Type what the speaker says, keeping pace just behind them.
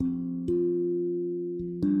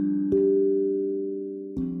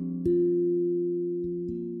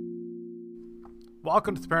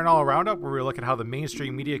Welcome to the Paranormal Roundup, where we look at how the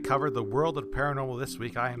mainstream media covered the world of paranormal this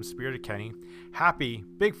week. I am Spirited Kenny. Happy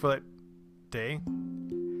Bigfoot Day.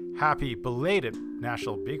 Happy belated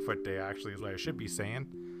National Bigfoot Day, actually, is what I should be saying.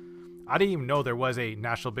 I didn't even know there was a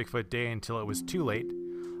National Bigfoot Day until it was too late.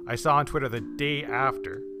 I saw on Twitter the day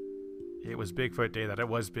after it was Bigfoot Day that it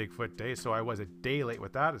was Bigfoot Day, so I was a day late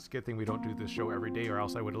with that. It's a good thing we don't do this show every day, or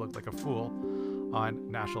else I would have looked like a fool on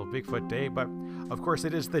National Bigfoot Day. But of course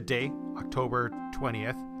it is the day, October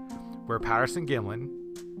 20th, where Patterson Gimlin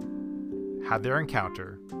had their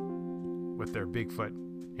encounter with their Bigfoot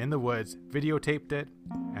in the woods, videotaped it,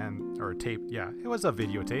 it was a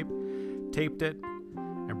videotape, taped it,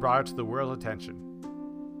 and brought it to the world's attention.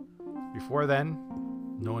 Before then,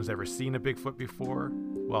 no one's ever seen a Bigfoot before.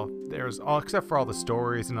 Well, there's all, except for all the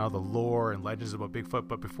stories and all the lore and legends about Bigfoot,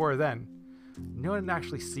 but before then, no one had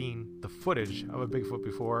actually seen the footage of a Bigfoot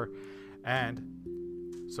before, and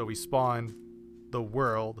so we spawned the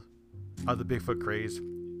world of the Bigfoot craze.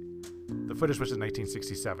 The footage was in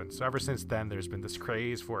 1967, so ever since then there's been this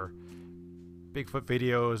craze for Bigfoot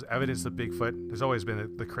videos, evidence of Bigfoot. There's always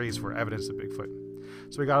been the craze for evidence of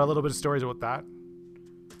Bigfoot. So we got a little bit of stories about that.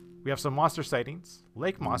 We have some monster sightings,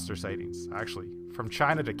 lake monster sightings, actually, from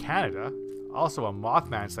China to Canada. Also a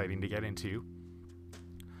Mothman sighting to get into.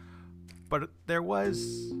 But there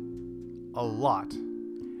was a lot,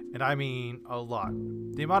 and I mean a lot.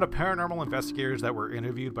 The amount of paranormal investigators that were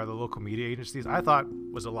interviewed by the local media agencies, I thought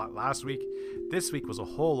was a lot last week. This week was a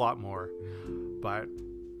whole lot more, but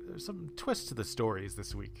there's some twists to the stories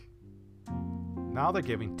this week. Now they're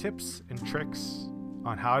giving tips and tricks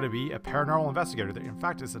on how to be a paranormal investigator. In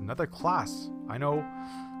fact, it's another class. I know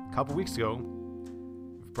a couple weeks ago,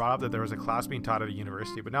 we've brought up that there was a class being taught at a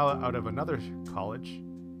university, but now out of another college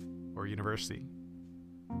or university,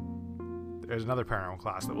 there's another paranormal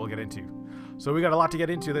class that we'll get into. So we got a lot to get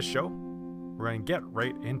into this show. We're going to get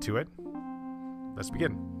right into it. Let's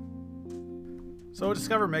begin. So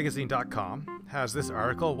DiscoverMagazine.com has this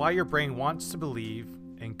article, Why Your Brain Wants to Believe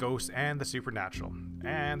in Ghosts and the Supernatural.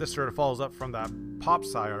 And this sort of follows up from that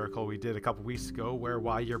PopSci article we did a couple weeks ago, where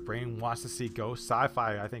Why Your Brain Wants to See Ghosts.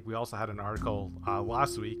 Sci-Fi, I think we also had an article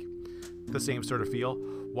last week, the same sort of feel,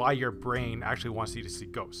 Why Your Brain Actually Wants You to See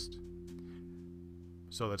Ghosts.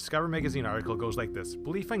 So the Discover Magazine article goes like this.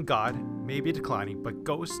 Belief in God may be declining, but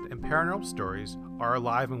ghosts and paranormal stories are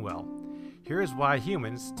alive and well. Here is why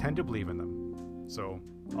humans tend to believe in them. So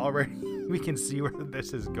already we can see where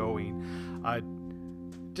this is going.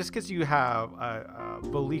 Just because you have a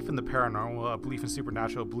belief in the paranormal, a belief in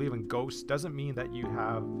supernatural, a belief in ghosts, doesn't mean that you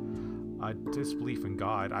have a disbelief in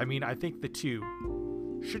God. I mean, I think the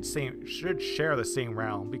two should share the same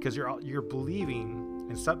realm, because you're believing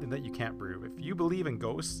in something that you can't prove. If you believe in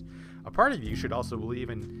ghosts, a part of you should also believe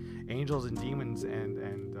in angels and demons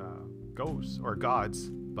and ghosts or gods.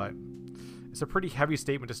 But it's a pretty heavy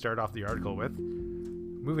statement to start off the article with.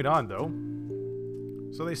 Moving on, though.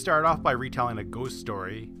 So they start off by retelling a ghost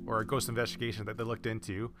story or a ghost investigation that they looked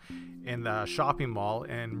into in the shopping mall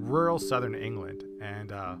in rural southern England.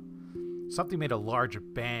 And something made a large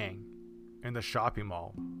bang in the shopping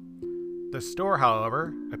mall. The store,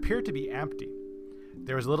 however, appeared to be empty.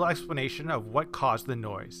 There was little explanation of what caused the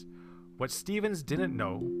noise. What Stevens didn't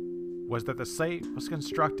know was that the site was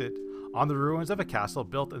constructed on the ruins of a castle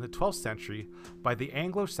built in the 12th century by the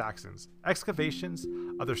Anglo-Saxons. Excavations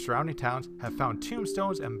of the surrounding towns have found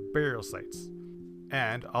tombstones and burial sites.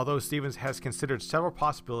 And although Stevens has considered several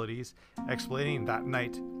possibilities, explaining that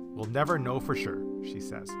night, we'll never know for sure, she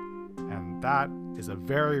says. And that is a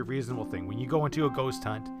very reasonable thing. When you go into a ghost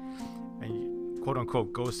hunt, and you, quote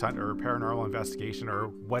unquote ghost hunt or paranormal investigation or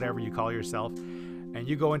whatever you call yourself, and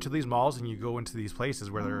you go into these malls and you go into these places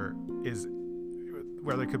where there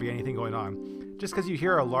could be anything going on, just because you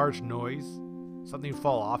hear a large noise, something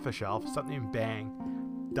fall off a shelf, something bang,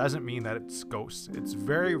 doesn't mean that it's ghosts. It's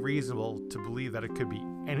very reasonable to believe that it could be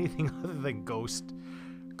anything other than ghost,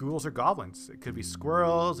 ghouls, or goblins. It could be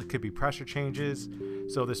squirrels, it could be pressure changes.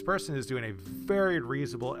 So this person is doing a very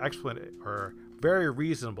reasonable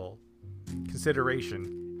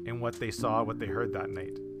consideration in what they saw, what they heard that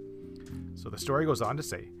night. So the story goes on to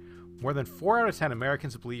say, more than 4 out of 10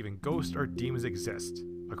 Americans believe in ghosts or demons exist,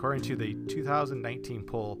 according to the 2019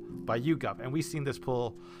 poll by YouGov. And we've seen this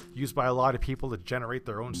poll used by a lot of people to generate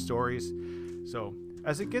their own stories. So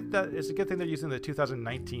it's a good thing they're using the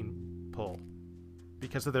 2019 poll,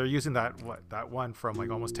 because if they're using that one from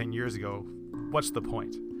like almost 10 years ago, what's the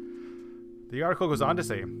point? The article goes on to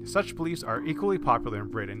say, such beliefs are equally popular in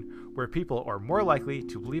Britain, where people are more likely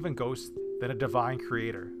to believe in ghosts than a divine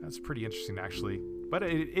creator. That's pretty interesting, actually. But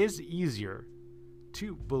it is easier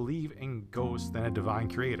to believe in ghosts than a divine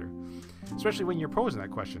creator? Especially when you're posing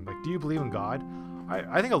that question. Like, do you believe in God?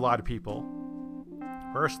 I think a lot of people,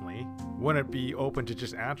 personally, wouldn't be open to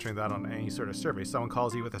just answering that on any sort of survey. Someone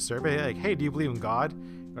calls you with a survey, like, hey, do you believe in God?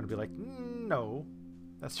 You're going to be like, no.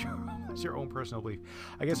 That's your own personal belief.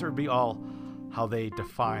 I guess it would be all how they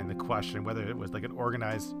define the question, whether it was like an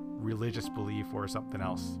organized religious belief or something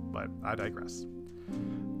else. But I digress.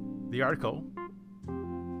 The article,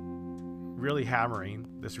 really hammering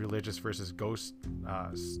this religious versus ghost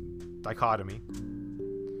dichotomy,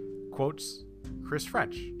 quotes Chris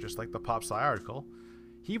French, just like the PopSci article.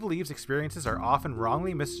 He believes experiences are often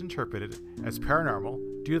wrongly misinterpreted as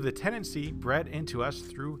paranormal due to the tendency bred into us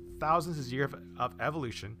through thousands of years of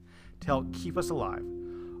evolution to help keep us alive.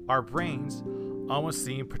 Our brains almost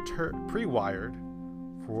seem pre-wired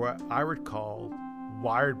for what I would call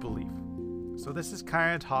wired belief. So this is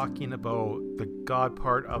kind of talking about the God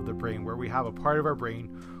part of the brain, where we have a part of our brain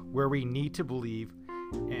where we need to believe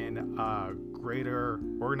in a greater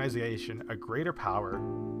organization, a greater power,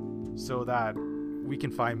 so that we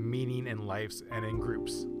can find meaning in lives and in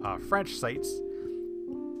groups. French cites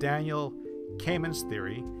Daniel Kahneman's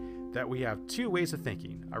theory that we have two ways of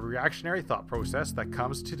thinking: a reactionary thought process that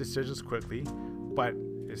comes to decisions quickly but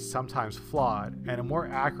is sometimes flawed, and a more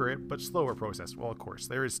accurate but slower process. Well, of course,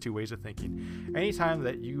 there is two ways of thinking. Anytime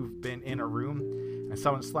that you've been in a room and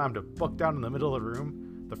someone slammed a book down in the middle of the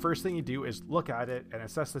room, the first thing you do is look at it and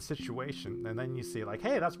assess the situation, and then you say, like,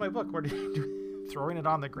 hey, that's my book, what are you doing? Throwing it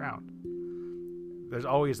on the ground. There's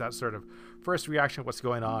always that sort of first reaction, what's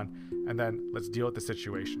going on, and then let's deal with the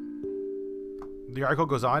situation. The article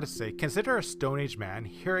goes on to say, consider a Stone Age man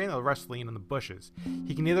hearing a rustling in the bushes.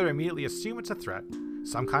 He can either immediately assume it's a threat,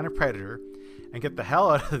 some kind of predator, and get the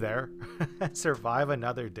hell out of there and survive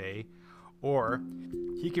another day, or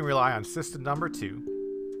he can rely on system number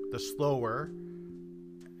 2, the slower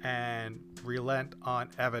and relent on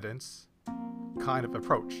evidence kind of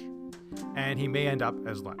approach, and he may end up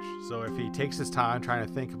as lunch. So if he takes his time trying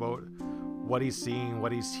to think about what he's seeing,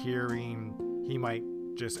 what he's hearing, he might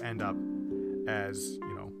just end up as,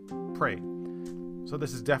 prey. So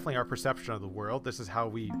this is definitely our perception of the world. This is how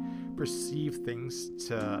we perceive things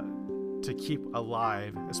to keep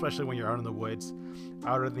alive, especially when you're out in the woods,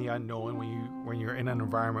 out in the unknown, when you're in an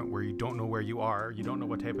environment where you don't know where you are, you don't know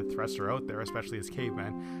what type of threats are out there, especially as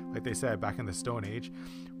cavemen, like they said back in the Stone Age,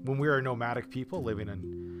 when we were nomadic people living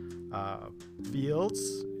in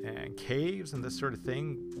fields and caves and this sort of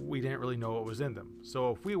thing, we didn't really know what was in them.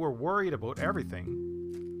 So if we were worried about everything,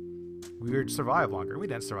 we would survive longer. We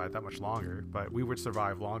didn't survive that much longer, but we would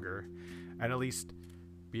survive longer and at least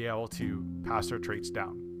be able to pass our traits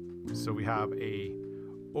down. So we have a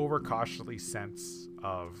overcautiously sense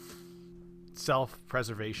of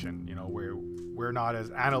self-preservation, where we're not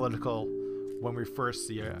as analytical when we first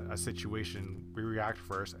see a situation. We react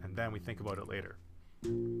first and then we think about it later.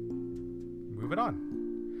 Moving on.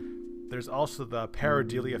 There's also the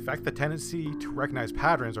pareidolia effect, the tendency to recognize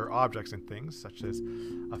patterns or objects in things, such as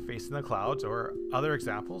a face in the clouds or other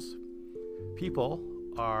examples. People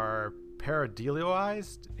are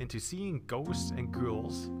pareidolialized into seeing ghosts and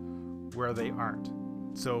ghouls where they aren't.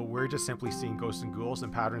 So we're just simply seeing ghosts and ghouls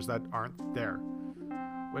and patterns that aren't there,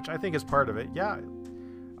 which I think is part of it. Yeah,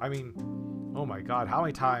 I mean, oh my God, how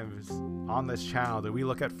many times on this channel do we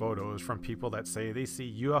look at photos from people that say they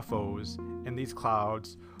see UFOs in these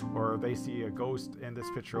clouds, or they see a ghost in this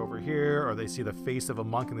picture over here, or they see the face of a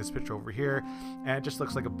monk in this picture over here, and it just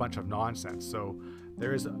looks like a bunch of nonsense. So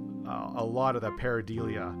there is a lot of that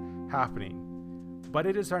pareidolia happening. But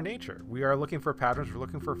it is our nature. We are looking for patterns, we're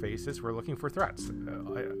looking for faces, we're looking for threats.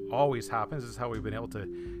 It always happens. This is how we've been able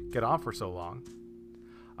to get on for so long.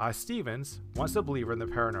 Stevens, once a believer in the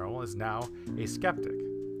paranormal, is now a skeptic.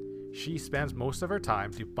 She spends most of her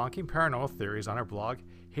time debunking paranormal theories on her blog,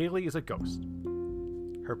 Haley is a Ghost.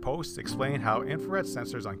 Her posts explain how infrared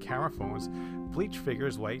sensors on camera phones bleach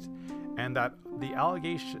figures white, and that the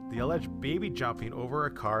alleged baby jumping over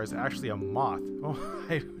a car is actually a moth. Oh,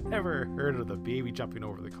 I've never heard of the baby jumping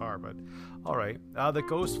over the car, but all right. The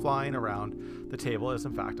ghost flying around the table is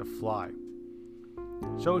in fact a fly.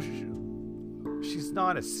 So she's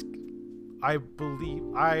not I believe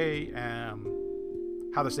I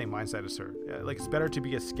have the same mindset as her. Like, it's better to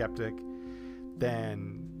be a skeptic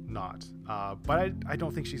than not. But I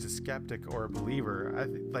don't think she's a skeptic or a believer.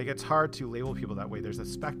 It's hard to label people that way. There's a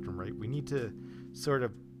spectrum, right? We need to sort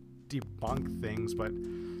of debunk things, but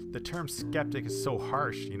the term skeptic is so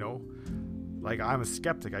harsh, Like, I'm a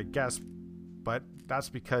skeptic, I guess, but that's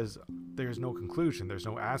because there's no conclusion, there's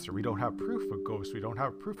no answer. We don't have proof of ghosts, we don't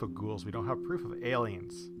have proof of ghouls, we don't have proof of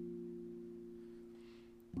aliens.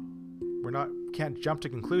 We're can't jump to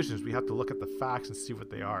conclusions. We have to look at the facts and see what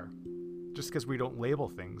they are. Just because we don't label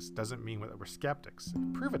things doesn't mean that we're skeptics.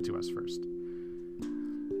 Prove it to us first.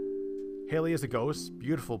 Haley is a Ghost.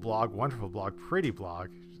 Beautiful blog, wonderful blog, pretty blog.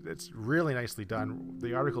 It's really nicely done.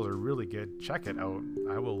 The articles are really good. Check it out.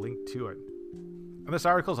 I will link to it. And this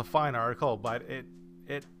article is a fine article, but it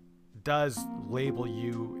does label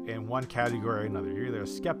you in one category or another. You're either a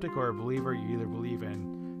skeptic or a believer. You either believe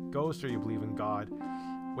in ghosts or you believe in God,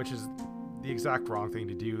 which is the exact wrong thing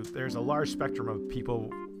to do. There's a large spectrum of people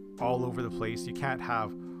all over the place. You can't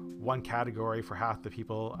have one category for half the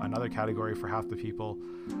people, another category for half the people.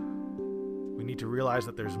 We need to realize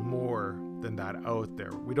that there's more than that out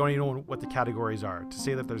there. We don't even know what the categories are. To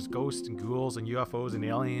say that there's ghosts and ghouls and UFOs and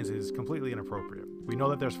aliens is completely inappropriate. We know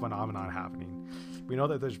that there's phenomenon happening. We know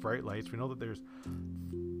that there's bright lights. We know that there's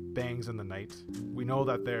bangs in the night. We know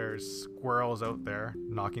that there's squirrels out there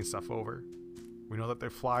knocking stuff over. We know that there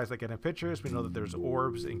are flies that get in pictures. We know that there's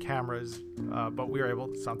orbs in cameras. But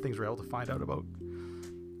some things we're able to find out about.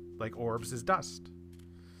 Like orbs is dust.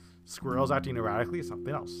 Squirrels acting erratically is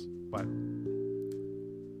something else. But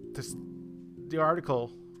the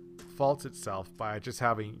article faults itself by just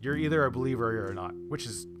having, you're either a believer or you're not, which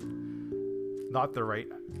is not the right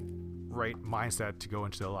mindset to go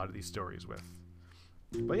into a lot of these stories with.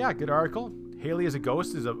 But yeah, good article. Haley is a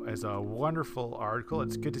Ghost is a wonderful article.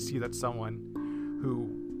 It's good to see that someone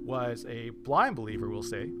who was a blind believer, we'll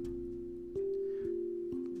say,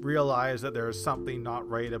 realized that there's something not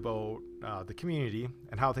right about the community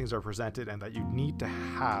and how things are presented, and that you need to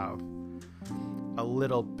have a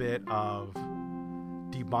little bit of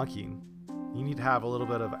debunking. You need to have a little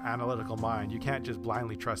bit of analytical mind. You can't just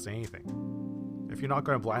blindly trust anything. If you're not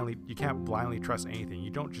going to you can't blindly trust anything.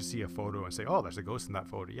 You don't just see a photo and say, oh, there's a ghost in that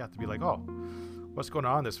photo. You have to be like, oh, what's going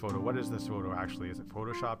on in this photo? What is this photo actually? Is it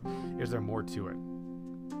Photoshop? Is there more to it?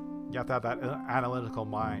 You have to have that analytical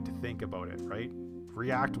mind to think about it, right?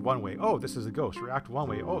 React one way. Oh, this is a ghost. React one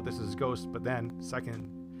way. Oh, this is a ghost. But then second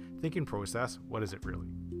thinking process, what is it really?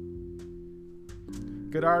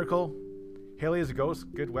 Good article. Haley is a Ghost.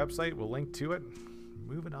 Good website. We'll link to it.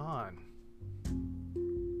 Moving on.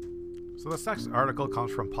 So this next article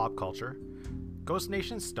comes from Pop Culture. Ghost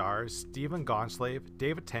Nation stars Stephen Gonslave,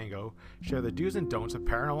 David Tango share the do's and don'ts of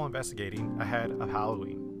paranormal investigating ahead of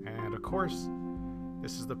Halloween. And of course,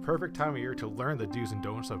 this is the perfect time of year to learn the do's and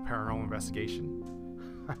don'ts of paranormal investigation.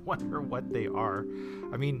 I wonder what they are.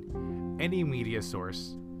 I mean, any media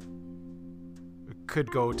source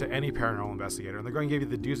could go to any paranormal investigator and they're going to give you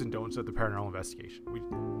the do's and don'ts of the paranormal investigation.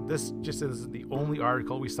 This just isn't the only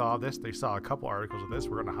article we saw of this. They saw a couple articles of this.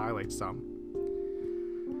 We're going to highlight some.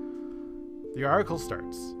 The article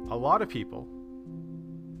starts, a lot of people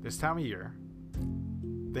this time of year,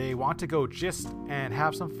 they want to go just and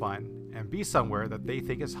have some fun and be somewhere that they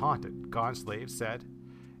think is haunted, Gonslave said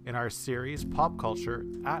in our series Pop Culture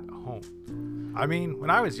at Home. I mean, when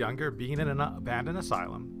I was younger, being in an abandoned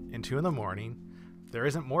asylum in 2 a.m, there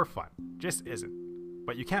isn't more fun. Just isn't.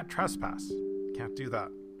 But you can't trespass. You can't do that.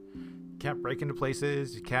 You can't break into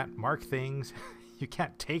places. You can't mark things. You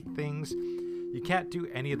can't take things. You can't do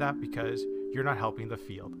any of that because you're not helping the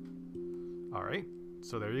field. All right?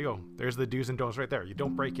 So there you go. There's the do's and don'ts right there. You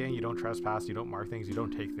don't break in. You don't trespass. You don't mark things. You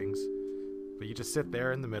don't take things. But you just sit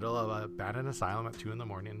there in the middle of an abandoned asylum at 2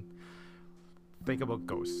 a.m. Think about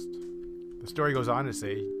ghosts. The story goes on to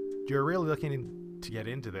say, you're really looking to get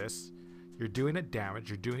into this. You're doing it damage,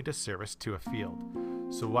 you're doing a disservice to a field.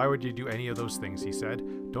 So why would you do any of those things, he said.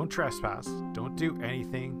 Don't trespass, don't do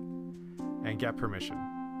anything, and get permission.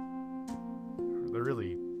 They're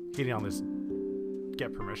really hitting on this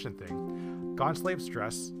get permission thing. Gonslave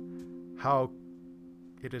stressed how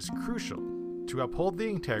it is crucial to uphold the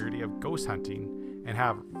integrity of ghost hunting and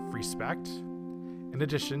have respect, in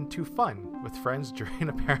addition to fun with friends during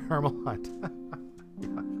a paranormal hunt.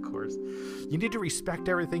 Yeah, of course. You need to respect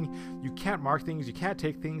everything. You can't mark things. You can't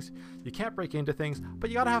take things. You can't break into things. But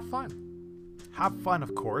you got to have fun. Have fun,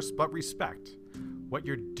 of course, but respect what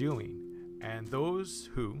you're doing. And those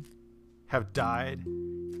who have died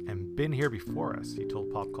and been here before us, he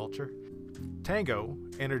told Pop Culture. Tango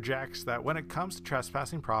interjects that when it comes to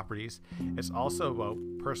trespassing properties, it's also about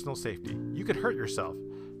personal safety. You could hurt yourself.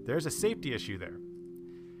 There's a safety issue there.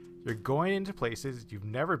 You're going into places you've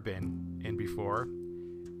never been in before.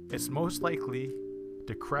 It's most likely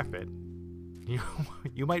decrepit.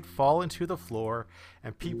 You might fall into the floor,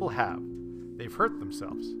 and people have. They've hurt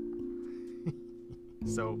themselves.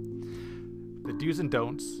 So, the do's and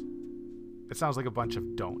don'ts, it sounds like a bunch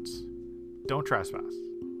of don'ts. Don't trespass.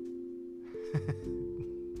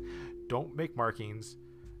 Don't make markings.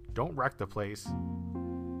 Don't wreck the place.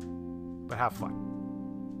 But have fun.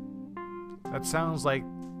 That sounds like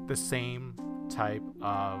the same type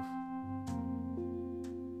of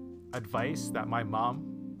advice that my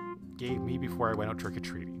mom gave me before I went out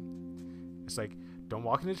trick-or-treating. It's like, don't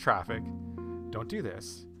walk into traffic, don't do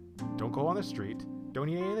this, don't go on the street, don't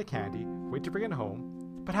eat any of the candy, wait to bring it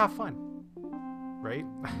home, but have fun. Right?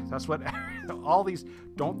 That's what all these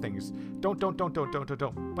don't things. Don't,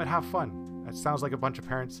 but have fun. That sounds like a bunch of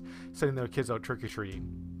parents sending their kids out trick-or-treating.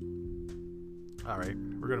 All right,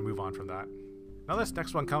 we're going to move on from that. Now this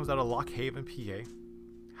next one comes out of Lock Haven, PA.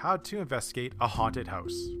 How to investigate a haunted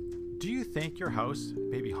house. Do you think your house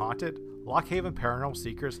may be haunted? Lock Haven Paranormal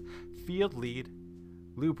Seekers field lead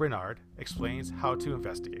Lou Bernard explains how to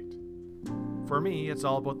investigate. For me, it's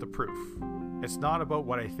all about the proof. It's not about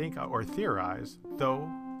what I think or theorize, though,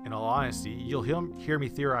 in all honesty, you'll hear me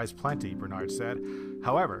theorize plenty, Bernard said.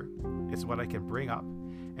 However, it's what I can bring up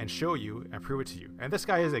and show you and prove it to you. And this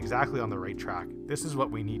guy is exactly on the right track. This is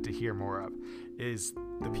what we need to hear more of, is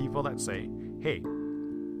the people that say, hey,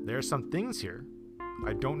 there's some things here.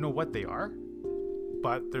 I don't know what they are,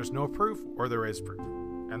 but there's no proof or there is proof.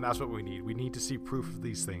 And that's what we need. We need to see proof of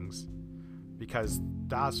these things because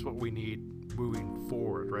that's what we need moving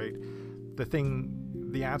forward, right?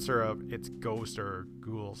 The answer of it's ghosts or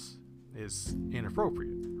ghouls is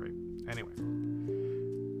inappropriate, right? Anyway,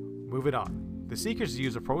 moving on. The Seekers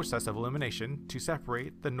use a process of elimination to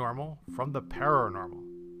separate the normal from the paranormal.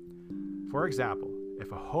 For example,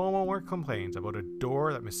 if a homeowner complains about a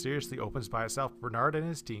door that mysteriously opens by itself, Bernard and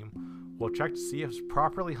his team will check to see if it's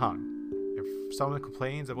properly hung. If someone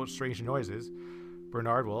complains about strange noises,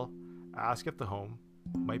 Bernard will ask if the home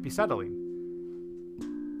might be settling.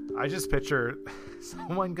 I just picture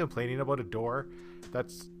someone complaining about a door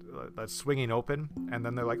that's swinging open, and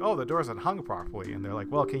then they're like, "Oh, the door isn't hung properly," and they're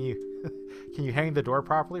like, "Well, can you hang the door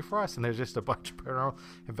properly for us?" And there's just a bunch of paranormal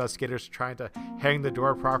investigators trying to hang the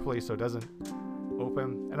door properly so it doesn't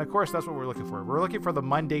open. And of course, that's what we're looking for. We're looking for the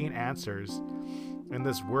mundane answers in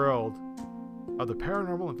this world of the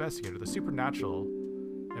paranormal investigator, the supernatural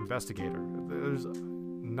investigator. There's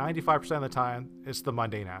 95% of the time, it's the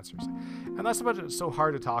mundane answers. And that's why it's so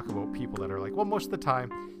hard to talk about people that are like, well, most of the time,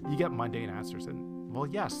 you get mundane answers. And, well,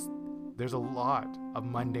 yes, there's a lot of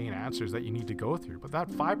mundane answers that you need to go through. But that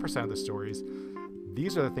 5% of the stories,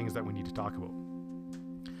 these are the things that we need to talk about.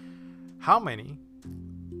 How many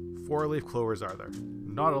four-leaf clovers are there?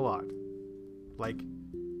 Not a lot. Like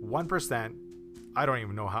 1%. I don't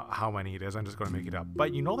even know how many it is. I'm just going to make it up.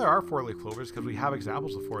 But you know there are four-leaf clovers because we have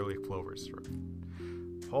examples of four-leaf clovers.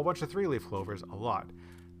 A whole bunch of three-leaf clovers, a lot.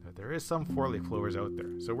 But there is some four-leaf clovers out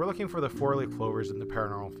there. So we're looking for the four-leaf clovers in the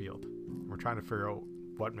paranormal field. We're trying to figure out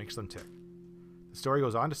what makes them tick. The story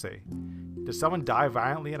goes on to say, did someone die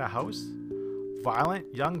violently in a house?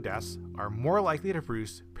 Violent young deaths are more likely to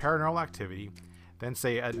produce paranormal activity than,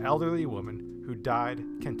 say, an elderly woman who died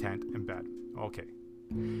content in bed. Okay.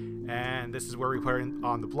 And this is where we put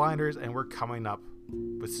on the blinders and we're coming up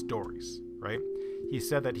with stories, right? He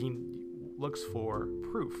said that he looks for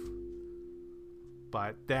proof.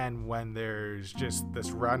 But then when there's just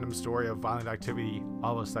this random story of violent activity,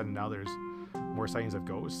 all of a sudden now there's more sightings of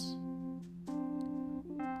ghosts.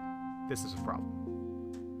 This is a problem.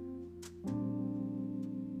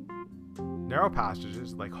 Narrow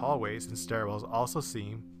passages like hallways and stairwells also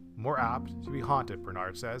seem more apt to be haunted,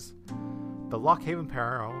 Bernard says. The Lock Haven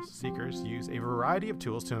Paranormal Seekers use a variety of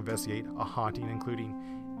tools to investigate a haunting, including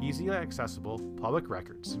easily accessible public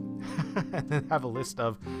records. And then have a list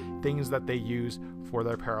of things that they use for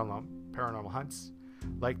their paranormal hunts,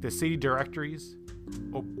 like the city directories,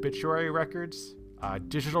 obituary records,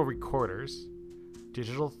 digital recorders,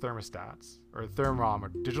 digital thermostats, or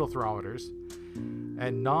digital thermometers,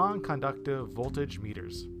 and non-conductive voltage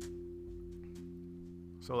meters.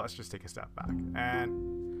 So let's just take a step back. And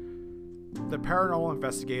the paranormal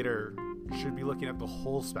investigator should be looking at the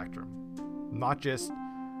whole spectrum, not just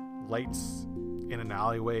lights in an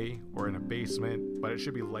alleyway or in a basement, but it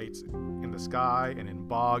should be lights in the sky and in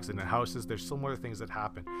bogs and in houses. There's similar things that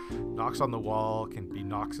happen. Knocks on the wall can be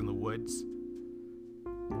knocks in the woods.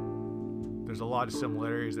 There's a lot of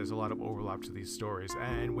similarities. There's a lot of overlap to these stories.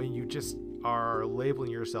 And when you just are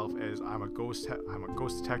labeling yourself as I'm a ghost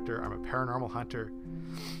detector, I'm a paranormal hunter,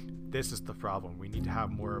 this is the problem. We need to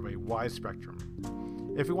have more of a wide spectrum.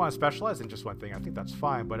 If you want to specialize in just one thing, I think that's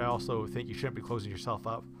fine, but I also think you shouldn't be closing yourself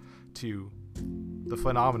up to the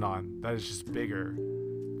phenomenon that is just bigger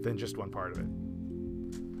than just one part of it.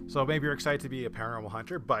 So maybe you're excited to be a paranormal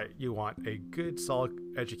hunter, but you want a good, solid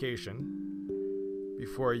education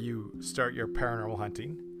before you start your paranormal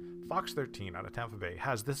hunting. Fox 13 out of Tampa Bay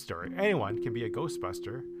has this story. Anyone can be a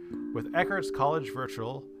Ghostbuster with Eckart's College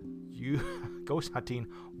Virtual Ghost Hunting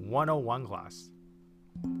 101 class.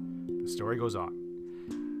 The story goes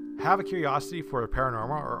on. Have a curiosity for the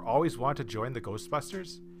paranormal or always want to join the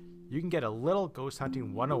Ghostbusters? You can get a little Ghost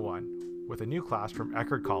Hunting 101 with a new class from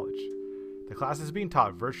Eckerd College. The class is being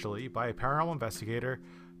taught virtually by a paranormal investigator,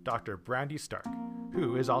 Dr. Brandy Stark,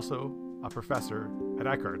 who is also a professor at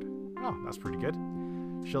Eckerd. Oh, that's pretty good.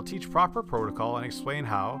 She'll teach proper protocol and explain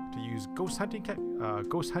how to use ghost hunting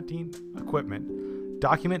equipment,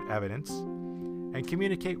 document evidence, and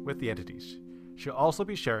communicate with the entities. She'll also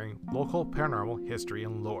be sharing local paranormal history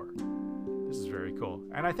and lore. This is very cool.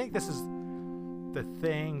 And I think this is the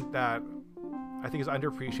thing that I think is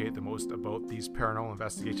underappreciated the most about these paranormal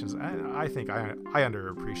investigations. And I think I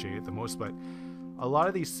underappreciate it the most, but a lot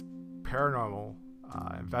of these paranormal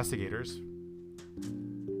investigators,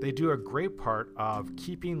 they do a great part of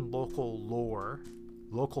keeping local lore,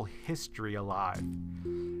 local history alive.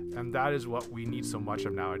 And that is what we need so much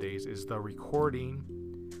of nowadays, is the recording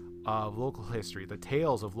of local history, the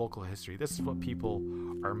tales of local history. This is what people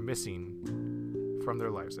are missing from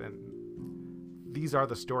their lives. And these are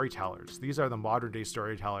the storytellers. These are the modern day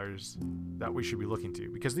storytellers that we should be looking to,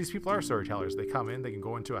 because these people are storytellers. They come in, they can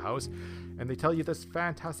go into a house, and they tell you this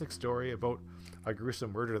fantastic story about a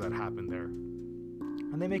gruesome murder that happened there.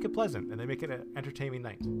 And they make it pleasant, and they make it an entertaining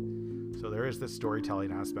night. So there is this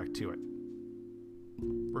storytelling aspect to it.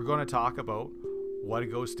 We're going to talk about what a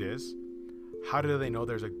ghost is. How do they know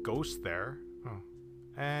there's a ghost there?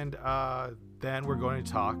 And then we're going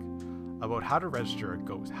to talk about how to register a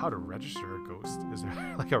ghost. How to register a ghost? Is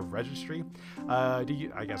there like a registry?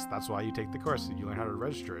 I guess that's why you take the course. You learn how to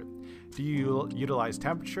register it. Do you utilize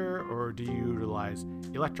temperature, or do you utilize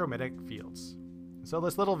electromagnetic fields? So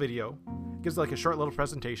this little video gives like a short little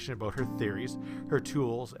presentation about her theories, her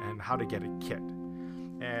tools, and how to get a kit,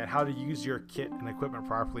 and how to use your kit and equipment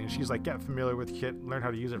properly. And she's like, get familiar with kit, learn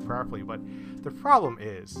how to use it properly. But the problem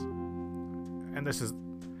is, and this is,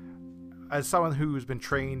 as someone who's been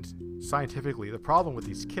trained scientifically, the problem with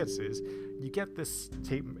these kits is you get this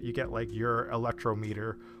tape, you get like your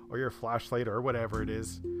electrometer or your flashlight or whatever it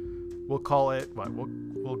is. We'll call it,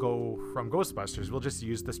 we'll go from Ghostbusters, we'll just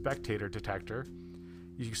use the spectator detector.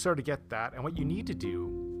 You sort of get that, and what you need to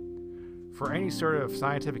do for any sort of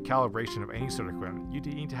scientific calibration of any sort of equipment, you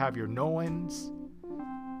need to have your knowns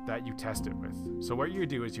that you test it with. So what you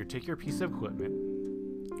do is you take your piece of equipment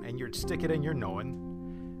and you'd stick it in your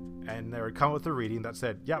known, and there would come with a reading that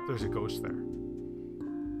said, yep, there's a ghost there.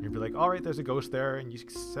 You'd be like, all right, there's a ghost there, and you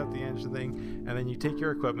set the engine thing, and then you take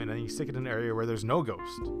your equipment and you stick it in an area where there's no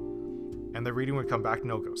ghost, and the reading would come back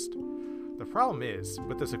no ghost. The problem is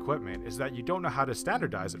with this equipment is that you don't know how to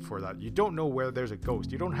standardize it for that. You don't know where there's a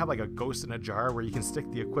ghost. You don't have like a ghost in a jar where you can stick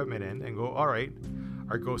the equipment in and go, all right,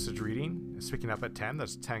 our ghost is reading, it's picking up at 10,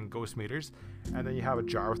 that's 10 ghost meters. And then you have a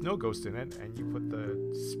jar with no ghost in it, and you put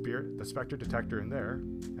the spectre detector in there,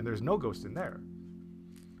 and there's no ghost in there.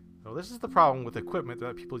 So this is the problem with equipment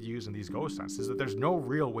that people use in these ghost hunts, is that there's no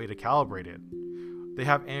real way to calibrate it. They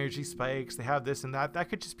have energy spikes, they have this and that. That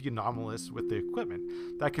could just be anomalous with the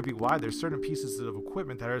equipment. That could be why there's certain pieces of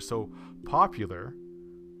equipment that are so popular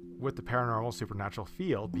with the paranormal supernatural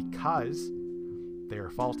field, because they are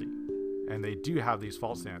faulty. And they do have these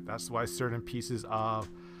faults in it. That's why certain pieces of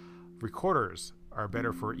recorders are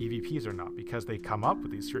better for EVPs or not, because they come up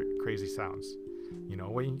with these crazy sounds. You know,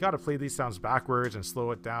 when you got to play these sounds backwards and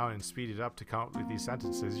slow it down and speed it up to come up with these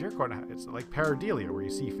sentences, you're going to, it's like pareidolia, where you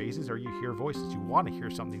see faces or you hear voices. You want to hear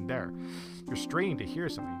something there. You're straining to hear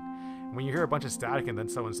something. When you hear a bunch of static and then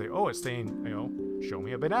someone say, oh, it's saying, you know, show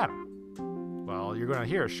me a banana. Well, you're going to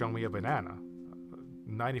hear show me a banana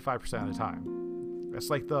 95% of the time. It's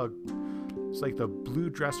like the blue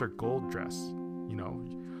dress or gold dress, you know.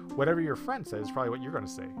 Whatever your friend says is probably what you're going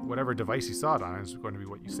to say. Whatever device you saw it on is going to be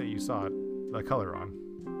what you say you saw it, the color on.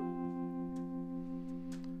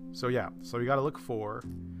 So yeah, so you got to look for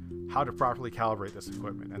how to properly calibrate this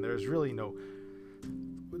equipment. And there's really no,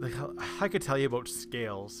 I could tell you about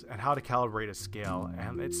scales and how to calibrate a scale,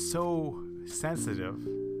 and it's so sensitive,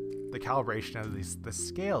 the calibration of the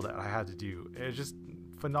scale that I had to do. It's just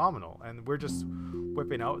phenomenal. And we're just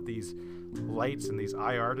whipping out these lights and these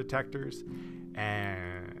IR detectors,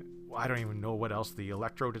 and I don't even know what else, the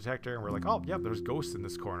electro detector, and we're like, oh, yep, there's ghosts in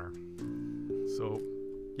this corner. So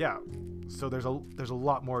yeah, so there's a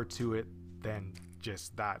lot more to it than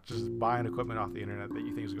just that. Just buying equipment off the internet that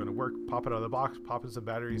you think is going to work, pop it out of the box, pop in some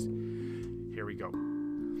batteries, here we go.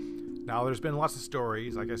 Now there's been lots of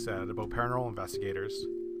stories, like I said, about paranormal investigators.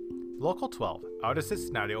 Local 12 out of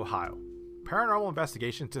Cincinnati, Ohio. Paranormal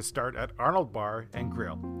investigation to start at Arnold Bar and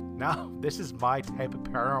Grill. Now, this is my type of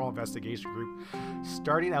paranormal investigation group.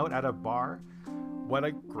 Starting out at a bar What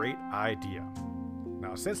a great idea.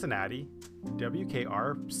 Now, Cincinnati,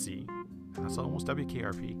 WKRC, that's almost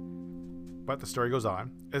WKRP, but the story goes on,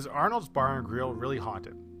 is Arnold's Bar and Grill really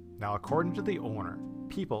haunted? Now, according to the owner,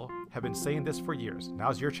 people have been saying this for years.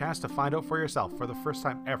 Now's your chance to find out for yourself. For the first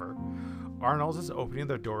time ever, Arnold's is opening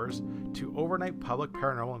their doors to overnight public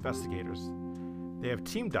paranormal investigators. They have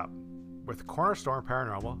teamed up with Cornerstone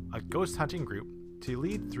Paranormal, a ghost hunting group, to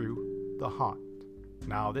lead through the haunt.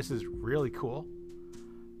 Now, this is really cool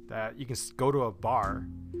that you can go to a bar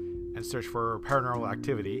and search for paranormal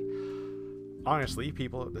activity. Honestly,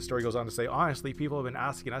 the story goes on to say, honestly, people have been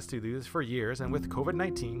asking us to do this for years, and with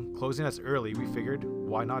COVID-19 closing us early, we figured,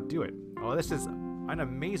 why not do it? Well, this is an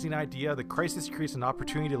amazing idea. The crisis creates an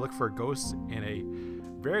opportunity to look for ghosts in a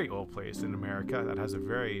very old place in America that has a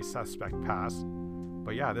very suspect past.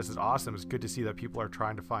 But yeah, this is awesome. It's good to see that people are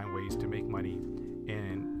trying to find ways to make money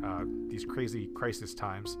in these crazy crisis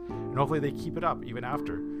times, and hopefully they keep it up even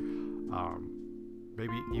after,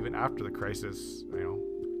 maybe even after the crisis,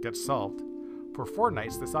 gets solved. For 4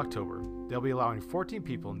 nights this October, they'll be allowing 14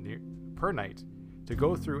 people per night to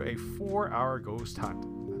go through a 4-hour ghost hunt.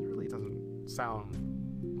 That really doesn't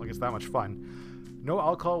sound like it's that much fun. No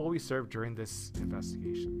alcohol will be served during this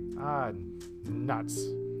investigation. Nuts.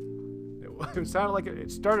 It sounded like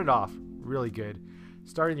it started off really good.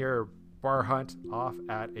 Starting your bar hunt off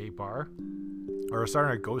at a bar, or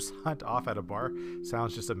starting a ghost hunt off at a bar,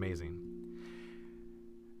 sounds just amazing.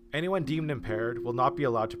 Anyone deemed impaired will not be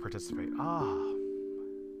allowed to participate.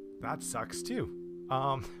 That sucks too.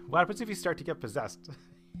 What happens if you start to get possessed?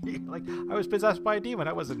 Like, I was possessed by a demon.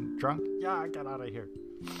 I wasn't drunk. Yeah, get out of here.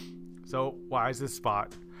 So why is this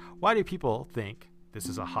spot? Why do people think this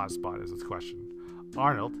is a hot spot is this question.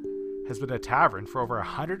 Arnold has been a tavern for over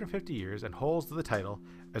 150 years and holds the title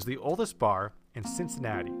as the oldest bar in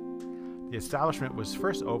Cincinnati. The establishment was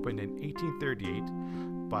first opened in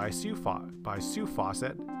 1838 by Sue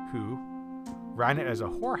Fawcett, who ran it as a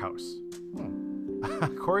whorehouse.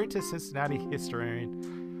 According to Cincinnati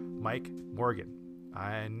historian Mike Morgan,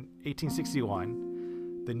 in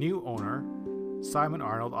 1861, the new owner, Simon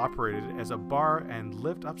Arnold, operated as a bar and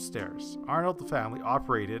lived upstairs. Arnold, the family,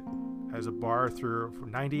 operated as a bar for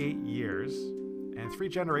 98 years and 3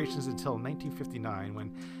 generations until 1959,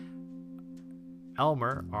 when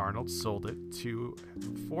Elmer Arnold sold it to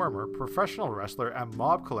former professional wrestler and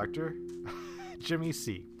mob collector Jimmy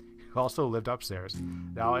C., who also lived upstairs.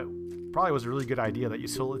 Now, it probably was a really good idea that you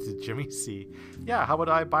sold it to Jimmy C. Yeah, how about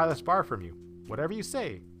I buy this bar from you? Whatever you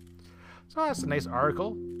say. So that's a nice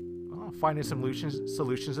article. Finding some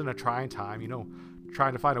solutions in a trying time,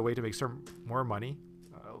 trying to find a way to make some more money,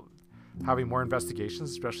 having more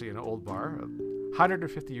investigations, especially in an old bar.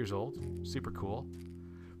 150 years old, super cool.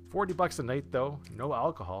 $40 a night though, no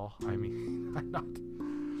alcohol. I mean, I'm not.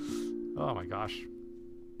 Oh my gosh.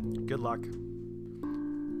 Good luck.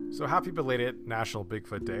 So happy belated National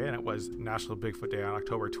Bigfoot Day, and it was National Bigfoot Day on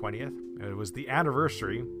October 20th. It was the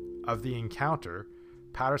anniversary of the encounter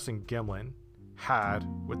Patterson Gimlin had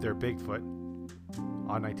with their Bigfoot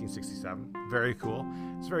on 1967. Very cool.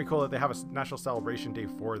 It's very cool that they have a national celebration day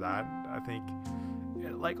for that. I think,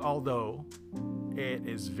 although it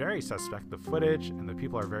is very suspect, the footage and the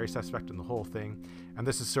people are very suspect in the whole thing, and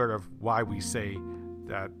this is sort of why we say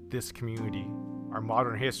that this community, our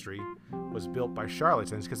modern history, was built by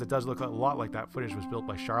charlatans, because it does look a lot like that footage was built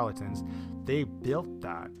by charlatans. They built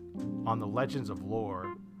that on the legends of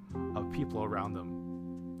lore of people around them.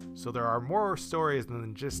 So there are more stories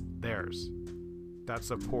than just theirs that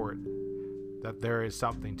support that there is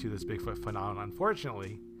something to this Bigfoot phenomenon.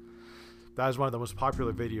 Unfortunately, that is one of the most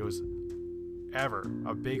popular videos ever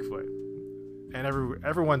of Bigfoot. And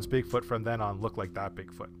everyone's Bigfoot from then on looked like that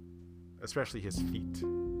Bigfoot, especially his feet.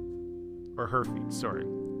 Or her feet, sorry.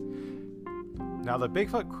 Now, the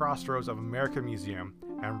Bigfoot Crossroads of America Museum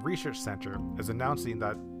and Research Center is announcing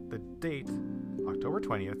that the date, October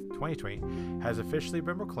 20th, 2020, has officially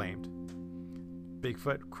been proclaimed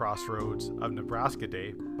Bigfoot Crossroads of Nebraska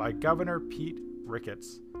Day by Governor Pete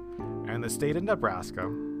Ricketts and the state of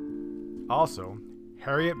Nebraska. Also,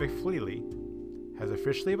 Harriet McFleely has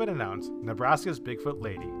officially been announced Nebraska's Bigfoot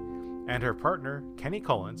Lady, and her partner, Kenny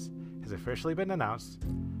Collins, has officially been announced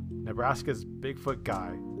Nebraska's Bigfoot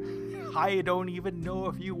Guy. I don't even know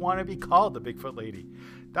if you want to be called the Bigfoot Lady.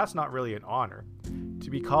 That's not really an honor. To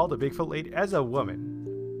be called a Bigfoot Lady as a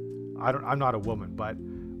woman, I'm not a woman, but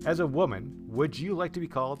as a woman, would you like to be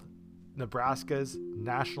called Nebraska's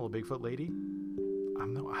National Bigfoot Lady?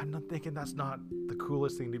 I'm not thinking that's not the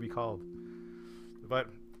coolest thing to be called. But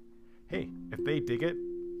hey, if they dig it,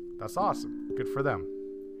 that's awesome. Good for them.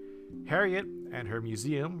 Harriet and her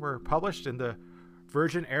museum were published in the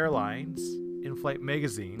Virgin Airlines in-flight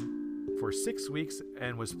magazine for 6 weeks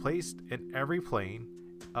and was placed in every plane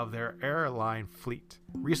of their airline fleet.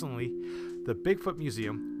 Recently, the Bigfoot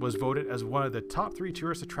Museum was voted as one of the top 3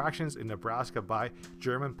 tourist attractions in Nebraska by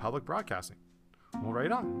German public broadcasting. Well,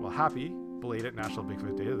 right on. Well, happy belated National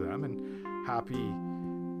Bigfoot Day to them, and happy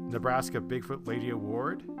Nebraska Bigfoot Lady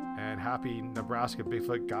Award, and happy Nebraska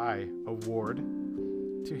Bigfoot Guy Award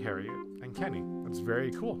to Harriet and Kenny. That's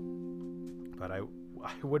very cool. But I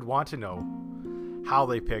would want to know how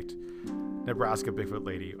they picked Nebraska Bigfoot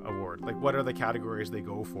Lady Award. Like, what are the categories they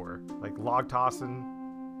go for? Like log tossing,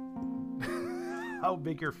 how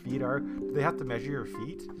big your feet are. Do they have to measure your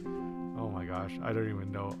feet? Oh my gosh, I don't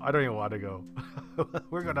even know. I don't even want to go.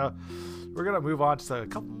 We're gonna move on to a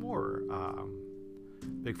couple more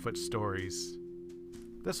Bigfoot stories.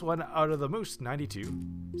 This one out of the Moose 92,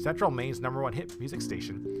 Central Maine's #1 hit music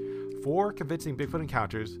station. 4 convincing Bigfoot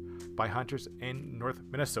encounters by hunters in North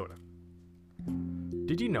Minnesota.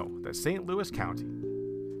 Did you know that St. Louis County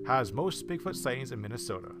has most Bigfoot sightings in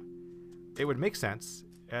Minnesota? It would make sense,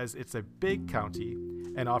 as it's a big county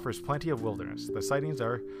and offers plenty of wilderness. The sightings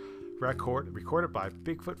are recorded by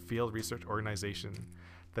Bigfoot Field Research Organization.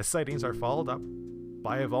 The sightings are followed up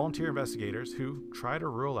by volunteer investigators who try to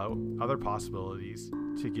rule out other possibilities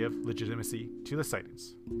to give legitimacy to the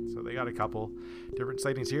sightings. So they got a couple different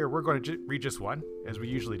sightings here. We're going to read just one, as we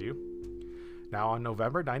usually do. Now, on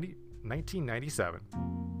November 1997,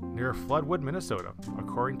 near Floodwood, Minnesota,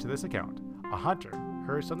 according to this account, a hunter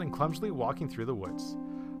heard something clumsily walking through the woods.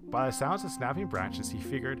 By the sounds of snapping branches, he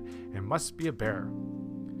figured it must be a bear.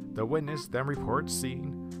 The witness then reports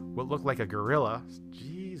seeing what looked like a gorilla,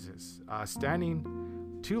 standing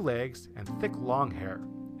 2 legs and thick long hair.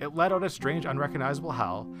 It let out a strange, unrecognizable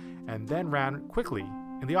howl and then ran quickly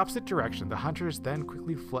in the opposite direction. The hunters then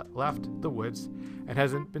quickly left the woods and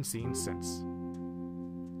hasn't been seen since.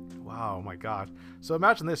 Wow, my God. So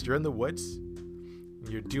imagine this, you're in the woods,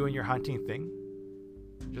 you're doing your hunting thing,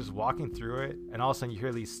 just walking through it, and all of a sudden you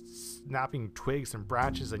hear these snapping twigs and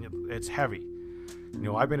branches, and it's heavy. You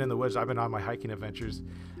know, I've been in the woods, I've been on my hiking adventures,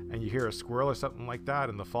 and you hear a squirrel or something like that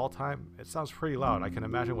in the fall time, it sounds pretty loud. I can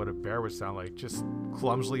imagine what a bear would sound like, just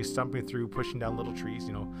clumsily stumping through, pushing down little trees,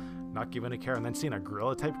 you know, not giving a care, and then seeing a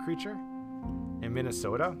gorilla type creature in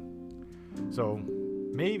Minnesota. So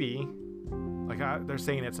maybe, like they're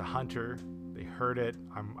saying it's a hunter, they heard it.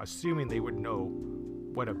 I'm assuming they would know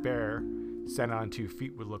what a bear standing on 2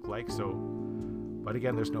 feet would look like. So, but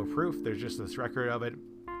again, there's no proof, there's just this record of it.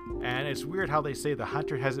 And it's weird how they say the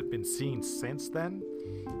hunter hasn't been seen since then.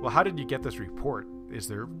 Well, how did you get this report is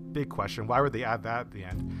their big question. Why would they add that at the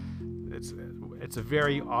end? It's a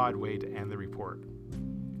very odd way to end the report.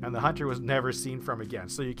 And the hunter was never seen from again,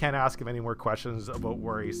 so you can't ask him any more questions about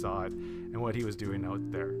where he saw it and what he was doing out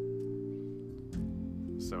there.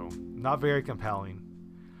 So, not very compelling.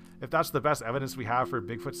 If that's the best evidence we have for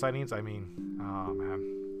Bigfoot sightings, I mean, oh man,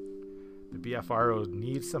 the BFRO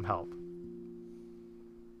needs some help.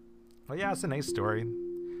 Well, yeah, it's a nice story.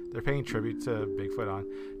 They're paying tribute to Bigfoot on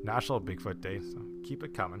National Bigfoot Day, so keep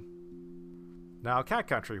it coming. Now, Cat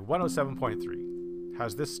Country 107.3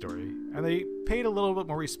 has this story, and they paid a little bit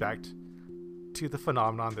more respect to the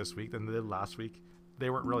phenomenon this week than they did last week. They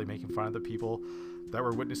weren't really making fun of the people that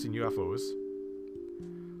were witnessing UFOs.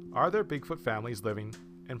 Are there Bigfoot families living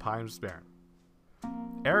in Pines Barren?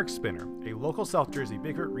 Eric Spinner, a local South Jersey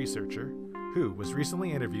Bigfoot researcher, who was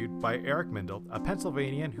recently interviewed by Eric Mindel, a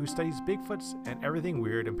Pennsylvanian who studies Bigfoots and everything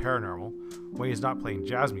weird and paranormal when he's not playing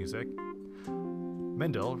jazz music.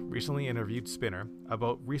 Mindel recently interviewed Spinner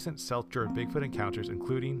about recent South Jersey Bigfoot encounters,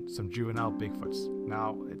 including some juvenile Bigfoots.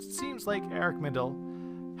 Now, it seems like Eric Mindel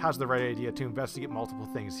has the right idea to investigate multiple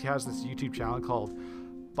things. He has this YouTube channel called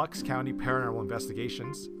Bucks County Paranormal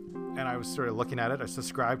Investigations, and I was sort of looking at it. I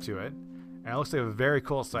subscribed to it, and it looks like a very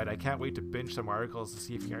cool site. I can't wait to binge some articles to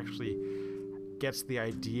see if he actually gets the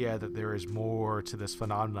idea that there is more to this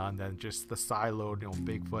phenomenon than just the siloed,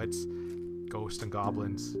 Bigfoots, ghosts and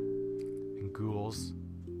goblins, and ghouls,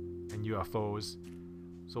 and UFOs.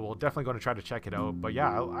 So we're definitely going to try to check it out. But yeah,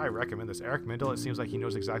 I recommend this. Eric Mindel, it seems like he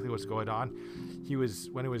knows exactly what's going on. When he was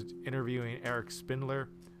interviewing Eric Spindler,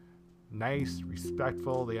 nice,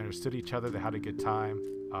 respectful, they understood each other, they had a good time.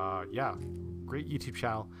 Yeah, great YouTube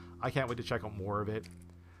channel. I can't wait to check out more of it.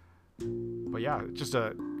 But yeah, just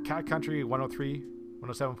a Cat Country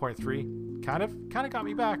 107.3 kind of got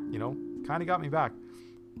me back, kind of got me back.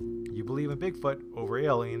 You believe in Bigfoot over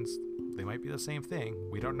aliens, they might be the same thing,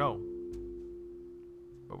 we don't know.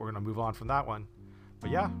 But we're going to move on from that one. But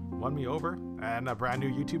yeah, won me over, and a brand new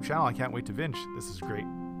YouTube channel. I can't wait to binge. This is great.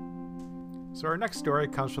 So our next story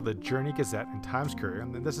comes from the Journey Gazette and Times Courier,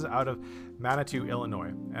 and this is out of Manitou,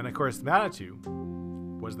 Illinois. And of course, Manitou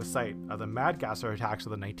was the site of the Madagascar attacks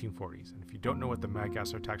of the 1940s. And if you don't know what the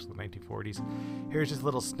Madagascar attacks of the 1940s, here's just a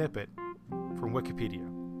little snippet from Wikipedia.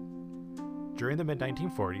 During the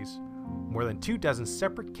mid-1940s, more than 24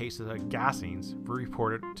 separate cases of gassings were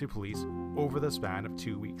reported to police over the span of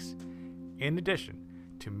 2 weeks. In addition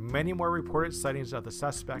to many more reported sightings of the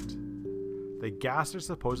suspect, the gassed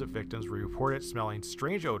supposed victims were reported smelling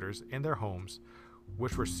strange odors in their homes,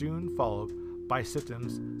 which were soon followed by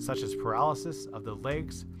symptoms such as paralysis of the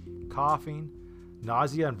legs, coughing,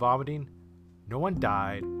 nausea and vomiting. No one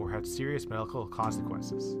died or had serious medical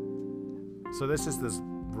consequences. So this is this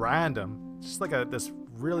random, just like this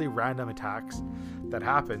really random attacks that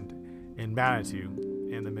happened in Manitou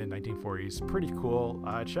in the mid-1940s. Pretty cool.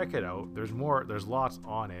 Check it out. There's lots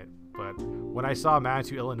on it. But when I saw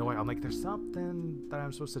Manitou, Illinois, I'm like, there's something that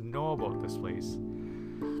I'm supposed to know about this place.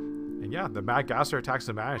 And yeah, the Madagascar attacks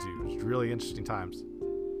of Manitou. It was really interesting times.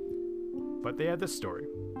 But they had this story.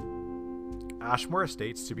 Ashmore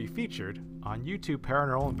Estates to be featured on YouTube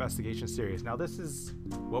paranormal investigation series. Now this is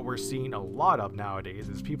what we're seeing a lot of nowadays,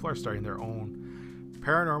 is people are starting their own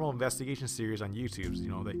paranormal investigation series on YouTube. You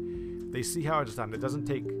know, they see how it's done. It doesn't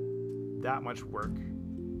take that much work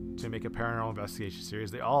to make a paranormal investigation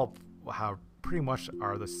series. They all have pretty much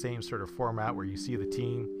are the same sort of format, where you see the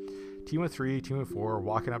team of 3, team of 4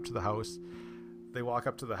 walking up to the house. They walk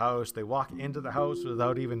up to the house, they walk into the house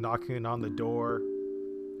without even knocking on the door.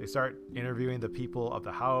 They start interviewing the people of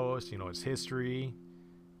the house, you know, its history.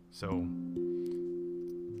 So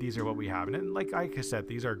these are what we have. And like I said,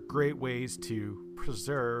 these are great ways to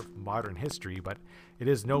preserve modern history, but it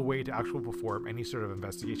is no way to actually perform any sort of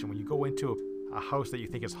investigation. When you go into a house that you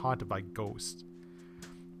think is haunted by ghosts,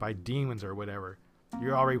 by demons or whatever,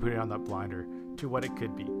 you're already putting on that blinder to what it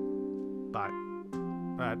could be. But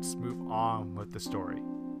let's move on with the story.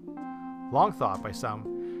 Long thought by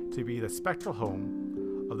some to be the spectral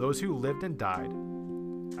home of those who lived and died,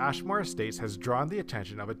 Ashmore Estates has drawn the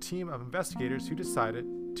attention of a team of investigators who decided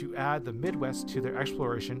to add the Midwest to their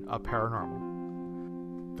exploration of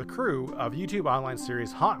paranormal. The crew of YouTube online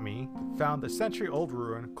series Haunt Me found the century-old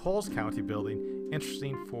ruin Coles County building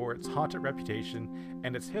interesting for its haunted reputation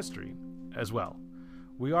and its history as well.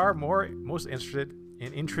 We are most interested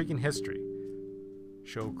in intriguing history,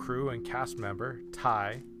 show crew and cast member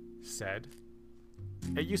Ty said.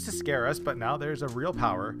 It used to scare us, but now there's a real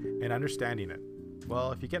power in understanding it.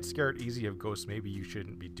 Well, if you get scared easy of ghosts, maybe you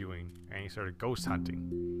shouldn't be doing any sort of ghost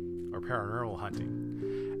hunting or paranormal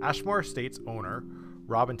hunting. Ashmore Estates owner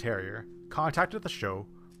Robin Terrier contacted the show,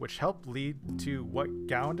 which helped lead to what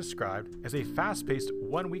Gowan described as a fast-paced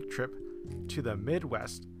one-week trip to the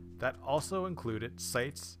Midwest that also included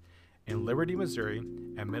sites in Liberty, Missouri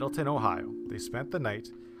and Middleton, Ohio. They spent the night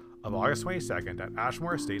of August 22nd at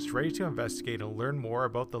Ashmore Estates ready to investigate and learn more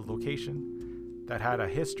about the location that had a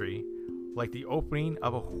history like the opening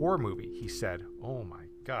of a horror movie, he said. Oh my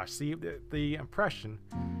gosh. See, the impression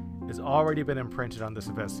has already been imprinted on this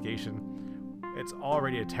investigation. It's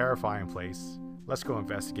already a terrifying place. Let's go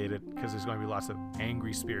investigate it, because there's going to be lots of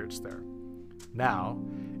angry spirits there. Now,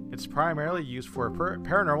 it's primarily used for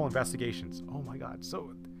paranormal investigations. Oh my God.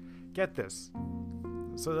 So, get this.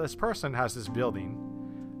 So this person has this building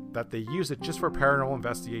that they use it just for paranormal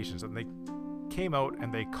investigations, and they came out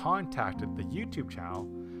and they contacted the YouTube channel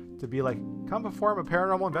to be like, come perform a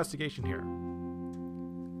paranormal investigation here.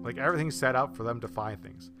 Like, everything's set up for them to find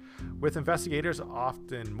things, with investigators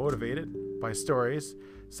often motivated by stories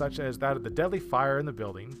such as that of the deadly fire in the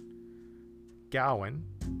building. Gowan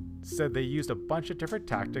said they used a bunch of different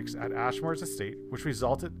tactics at Ashmore's estate, which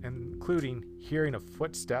resulted in including hearing of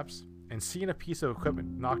footsteps and seeing a piece of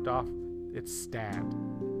equipment knocked off its stand.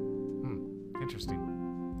 Interesting.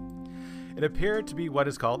 It appeared to be what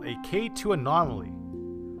is called a K2 anomaly.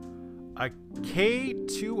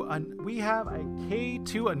 We have a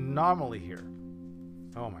K2 anomaly here.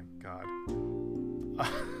 Oh my God.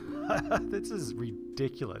 This is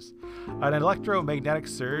ridiculous. An electromagnetic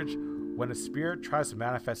surge when a spirit tries to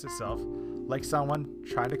manifest itself, like someone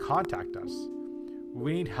trying to contact us.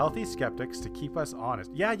 We need healthy skeptics to keep us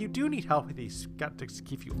honest. Yeah, you do need healthy skeptics to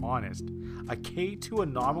keep you honest. A K2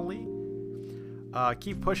 anomaly?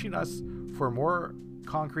 Keep pushing us for more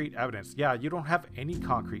concrete evidence. Yeah, you don't have any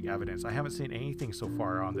concrete evidence. I haven't seen anything so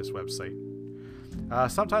far on this website.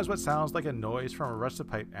 Sometimes what sounds like a noise from a rusted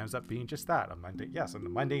pipe ends up being just that, a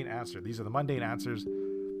mundane answer. These are the mundane answers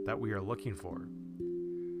that we are looking for.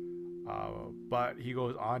 But he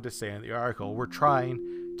goes on to say in the article, we're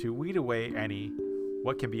trying to weed away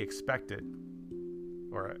what can be expected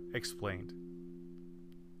or explained.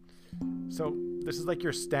 So this is like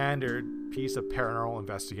your standard piece of paranormal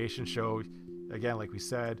investigation show. Again, like we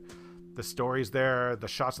said, the story's there, the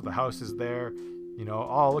shots of the house is there. You know,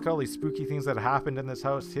 oh, look at all these spooky things that happened in this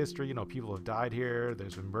house history. You know, people have died here.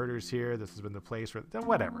 There's been murders here. This has been the place where,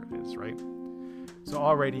 whatever it is, right? So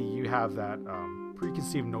already you have that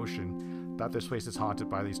preconceived notion that this place is haunted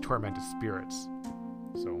by these tormented spirits.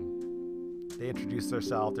 So they introduce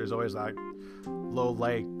themselves. There's always that low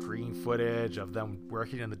light green footage of them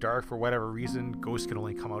working in the dark for whatever reason. Ghosts can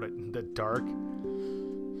only come out in the dark.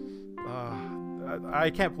 I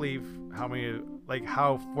can't believe how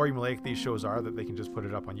formulaic these shows are that they can just put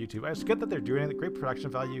it up on YouTube. It's good that they're doing it. Great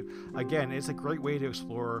production value. Again, it's a great way to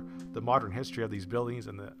explore the modern history of these buildings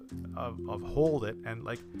and of hold it. And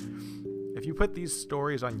like, if you put these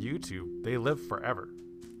stories on YouTube, they live forever.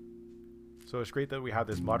 So it's great that we have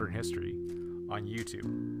this modern history on YouTube.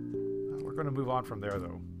 We're going to move on from there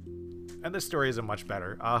though. And this story isn't much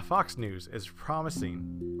better. Fox News is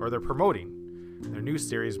they're promoting their new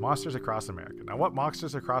series, Monsters Across America. Now, what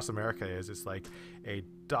Monsters Across America is, it's like a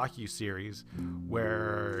docu-series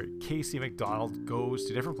where Casey McDonald goes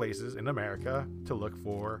to different places in America to look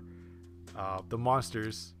for the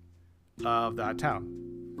monsters of that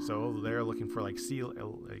town. So they're looking for like sea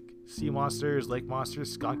monsters, lake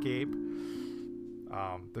monsters, skunk ape.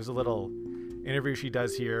 There's a little interview she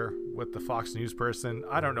does here with the Fox News person.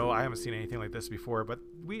 I don't know. I haven't seen anything like this before, but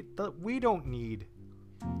we don't need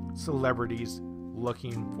celebrities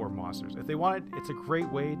looking for monsters. If they want it, it's a great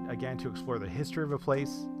way, again, to explore the history of a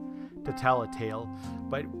place, to tell a tale.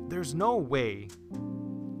 But there's no way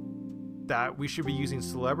that we should be using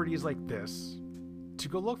celebrities like this to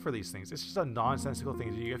go look for these things. It's just a nonsensical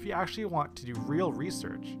thing to do. If you actually want to do real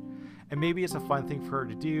research, and maybe it's a fun thing for her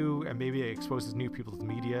to do, and maybe it exposes new people to the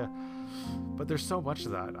media, but there's so much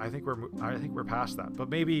of that. I think we're past that. But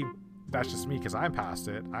maybe that's just me, because I'm past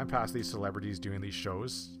it. I'm past these celebrities doing these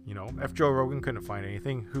shows. You know, if Joe Rogan couldn't find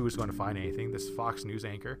anything, who's going to find anything? This Fox News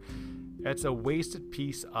anchor. It's a wasted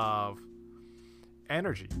piece of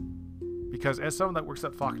energy, because as someone that works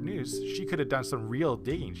at Fox News, she could have done some real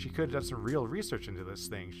digging. She could have done some real research into this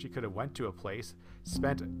thing. She could have went to a place,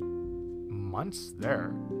 spent months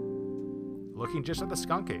there, looking just at the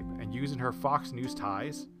skunk ape and using her Fox News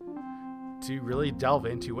ties to really delve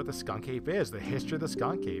into what the skunk ape is, the history of the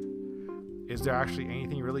skunk ape. Is there actually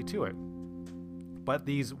anything really to it? But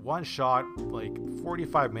these one shot, like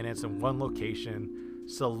 45 minutes in one location,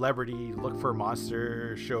 celebrity look for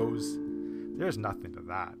monster shows, there's nothing to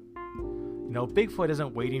that. You know, Bigfoot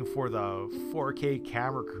isn't waiting for the 4K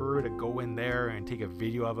camera crew to go in there and take a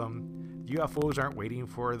video of them. UFOs aren't waiting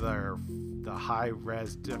for the high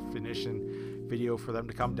res definition video for them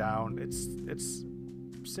to come down. It's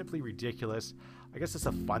simply ridiculous. I guess it's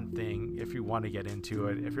a fun thing if you want to get into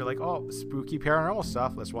it. If you're like, oh, spooky paranormal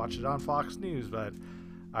stuff, let's watch it on Fox News. But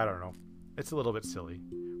I don't know. It's a little bit silly.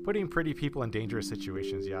 Putting pretty people in dangerous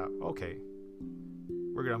situations, yeah, okay.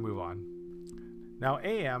 We're going to move on. Now,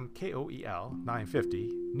 AM KOEL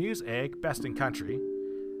 950, News Egg Best in Country.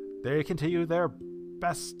 They continue their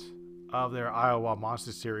best of their Iowa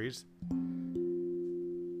Monster Series,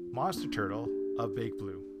 Monster Turtle of Big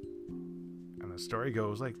Blue. And the story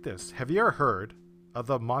goes like this. Have you ever heard of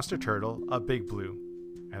the Monster Turtle of Big Blue?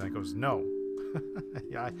 And it goes, no.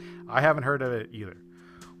 Yeah, I haven't heard of it either.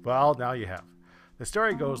 Well, now you have. The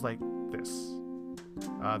story goes like this.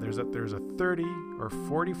 There's a 30 or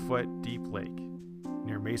 40 foot deep lake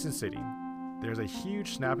near Mason City. There's a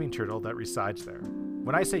huge snapping turtle that resides there.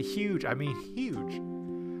 When I say huge, I mean huge.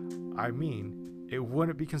 I mean, it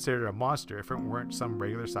wouldn't be considered a monster if it weren't some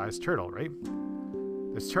regular sized turtle, right?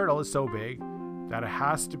 This turtle is so big that it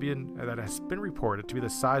has been reported to be the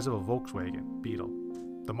size of a Volkswagen Beetle.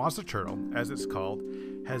 The Monster Turtle, as it's called,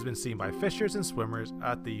 has been seen by fishers and swimmers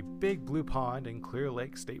at the Big Blue Pond in Clear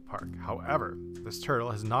Lake State Park. However, this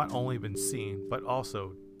turtle has not only been seen, but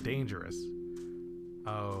also dangerous.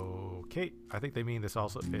 Okay, I think they mean this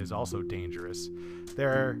is also dangerous.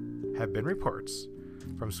 There have been reports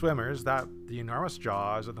from swimmers that the enormous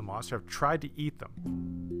jaws of the monster have tried to eat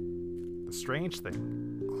them. The strange thing,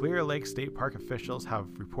 Clear Lake State Park officials have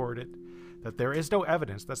reported that there is no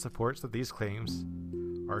evidence that supports that these claims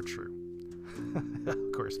are true.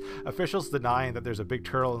 Of course, officials denying that there's a big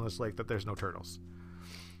turtle in this lake, that there's no turtles.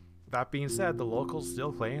 That being said, the locals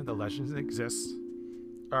still claim the legend exists.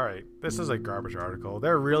 Alright, this is a garbage article.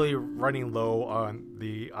 They're really running low on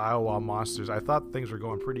the Iowa monsters. I thought things were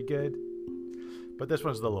going pretty good, but this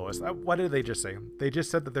one's the lowest. What did they just say? They just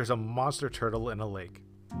said that there's a monster turtle in a lake.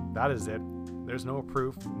 That is it. There's no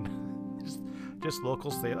proof. just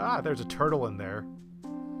locals say, there's a turtle in there.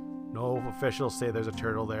 No officials say there's a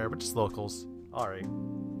turtle there, but just locals. Alright.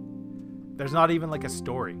 there's not even like a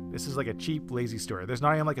story. This is like a cheap, lazy story. There's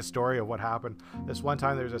not even like a story of what happened. This one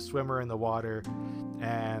time there's a swimmer in the water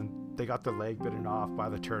and they got their leg bitten off by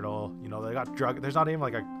the turtle. You know, they got drug. There's not even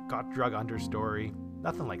like a got drug under story.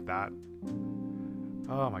 Nothing like that.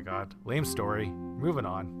 Oh my god. Lame story. Moving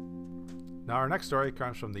on. Now our next story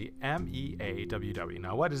comes from the MEAWW.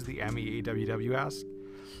 Now what is the MEAWW, ask?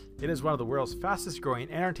 It is one of the world's fastest growing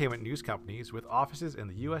entertainment news companies with offices in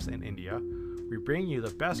the US and India. We bring you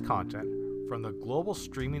the best content from the global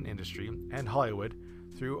streaming industry and Hollywood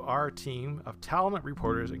through our team of talented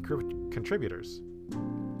reporters and contributors.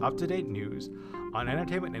 Up-to-date news on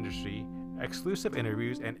entertainment industry, exclusive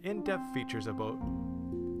interviews, and in-depth features about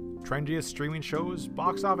trendiest streaming shows,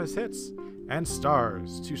 box office hits, and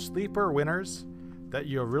stars to sleeper winners that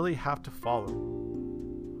you'll really have to follow.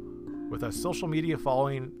 With a social media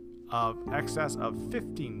following of excess of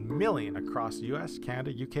 15 million across US,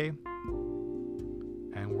 Canada, UK,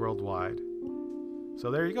 and worldwide. So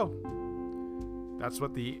there you go. That's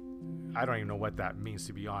what I don't even know what that means,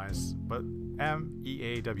 to be honest, but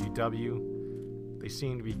MEAWW, they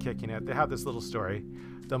seem to be kicking it. They have this little story,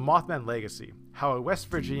 The Mothman Legacy, how a West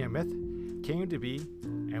Virginia myth came to be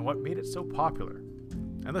and what made it so popular.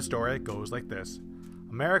 And the story goes like this.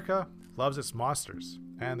 America loves its monsters,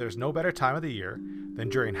 and there's no better time of the year than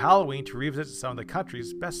during Halloween to revisit some of the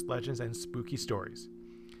country's best legends and spooky stories.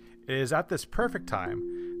 It is at this perfect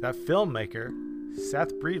time that filmmaker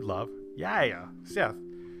Seth Breedlove, Seth,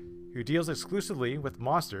 who deals exclusively with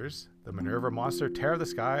monsters, the Minerva Monster, Terror of the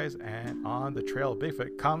Skies, and On the Trail of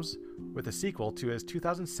Bigfoot, comes with a sequel to his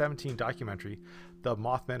 2017 documentary, The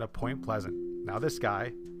Mothman of Point Pleasant. Now this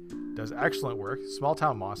guy does excellent work. Small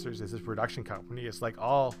Town Monsters is his production company. It's like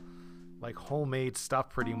all like homemade stuff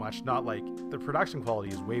pretty much. Not like the production quality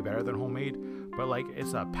is way better than homemade, but like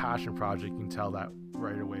it's a passion project. You can tell that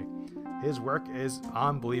right away. His work is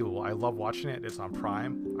unbelievable. I love watching it. It's on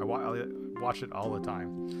Prime. I watch it all the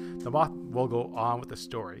time. The Moth will go on with the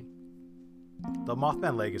story. The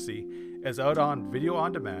Mothman Legacy is out on video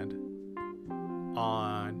on demand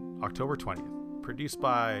on October 20th. Produced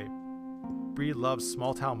by Breedlove's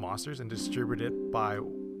Small Town Monsters and distributed by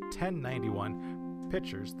 1091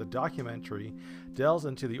 Pictures, the documentary delves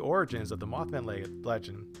into the origins of the Mothman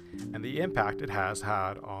legend and the impact it has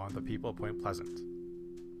had on the people of Point Pleasant.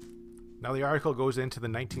 Now the article goes into the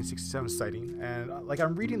 1967 sighting, and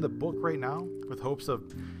I'm reading the book right now with hopes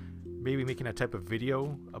of maybe making a type of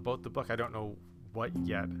video about the book. I don't know what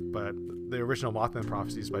yet, but the original Mothman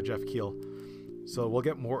Prophecies by Jeff Keel. So we'll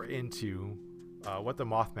get more into what the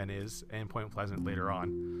Mothman is in Point Pleasant later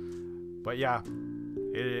on. But yeah,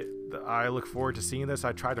 I look forward to seeing this.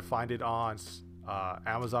 I tried to find it on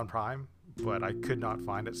Amazon Prime, but I could not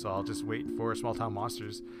find it, so I'll just wait for Small Town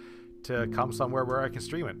Monsters to come somewhere where I can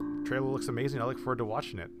stream it. Trailer looks amazing. I look forward to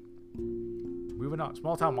watching it. Moving on.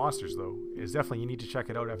 Small Town Monsters, though, is definitely, you need to check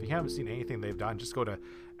it out. If you haven't seen anything they've done, just go to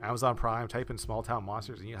Amazon Prime, type in Small Town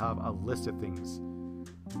Monsters, and you have a list of things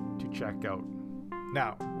to check out.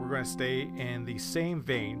 Now, we're going to stay in the same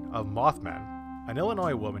vein of Mothman. An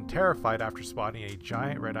Illinois woman terrified after spotting a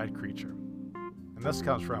giant red-eyed creature. And this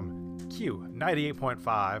comes from Q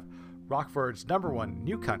 98.5, Rockford's #1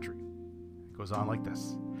 new country. It goes on like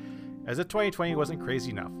this. As if 2020 wasn't crazy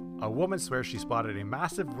enough, a woman swears she spotted a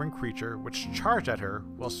massive winged creature which charged at her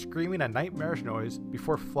while screaming a nightmarish noise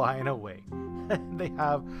before flying away. They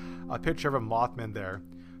have a picture of a Mothman there,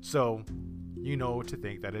 so you know to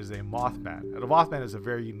think that it is a Mothman. And a Mothman is a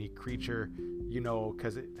very unique creature, you know,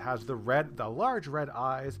 because it has the large red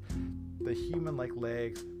eyes, the human-like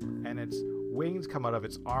legs, and its wings come out of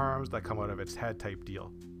its arms that come out of its head type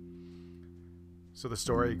deal. So the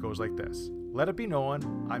story goes like this. Let it be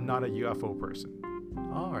known, I'm not a UFO person.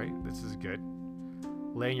 Alright, this is good.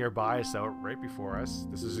 Laying your bias out right before us.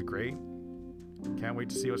 This is great. Can't wait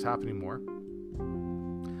to see what's happening more.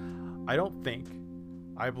 I don't think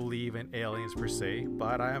I believe in aliens per se,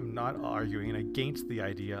 but I am not arguing against the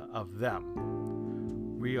idea of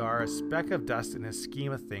them. We are a speck of dust in a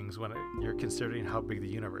scheme of things when you're considering how big the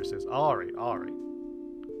universe is. Alright.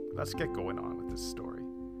 Let's get going on with this story.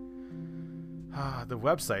 The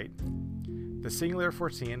website, the Singular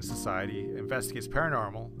Fortean Society, investigates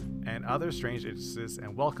paranormal and other strange instances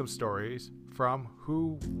and welcomes stories from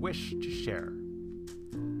who wish to share.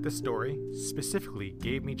 This story specifically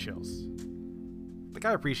gave me chills.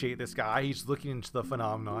 I appreciate this guy. He's looking into the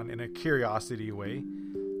phenomenon in a curiosity way,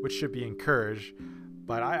 which should be encouraged.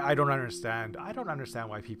 But I don't understand. I don't understand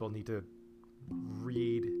why people need to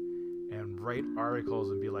read and write articles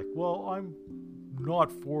and be like, well, I'm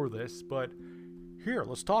not for this, but here,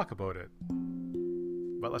 let's talk about it.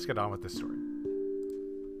 But let's get on with this story.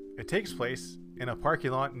 It takes place in a parking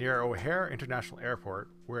lot near O'Hare International Airport,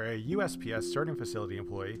 where a USPS sorting facility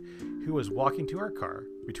employee who was walking to her car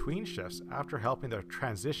between shifts after helping the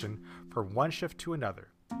transition from one shift to another.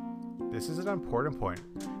 This is an important point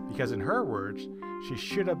because, in her words, she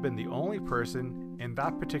should have been the only person in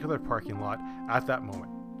that particular parking lot at that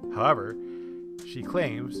moment. However, she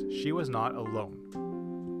claims she was not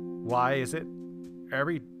alone. Why is it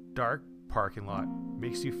every dark parking lot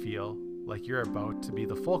makes you feel like you're about to be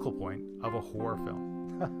the focal point of a horror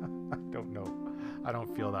film? I don't know. I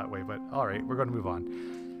don't feel that way, but all right, we're going to move on.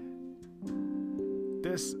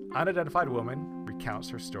 This unidentified woman recounts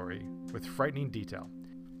her story with frightening detail.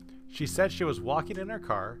 She said she was walking in her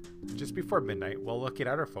car just before midnight while looking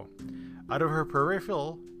at her phone. Out of her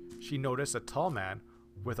peripheral, she noticed a tall man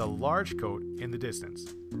with a large coat in the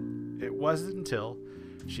distance. It wasn't until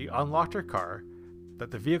she unlocked her car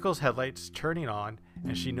that the vehicle's headlights turning on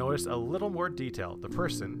and she noticed a little more detail. The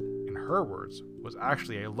person, in her words, was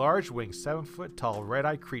actually a large-winged 7-foot-tall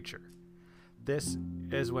red-eyed creature. This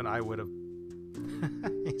is when I would have...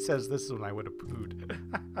 He says this is when I would have pooed.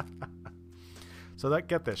 So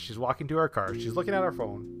get this, she's walking to her car, she's looking at her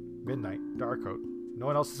phone, midnight, dark out, no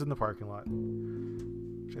one else is in the parking lot,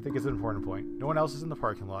 which I think is an important point. No one else is in the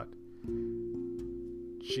parking lot.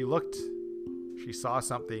 She looked, she saw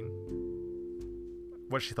something,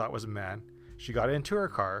 what she thought was a man. She got into her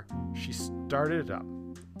car, she started it up.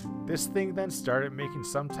 This thing then started making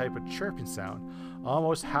some type of chirping sound,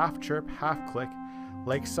 almost half chirp, half click,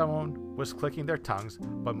 like someone was clicking their tongues,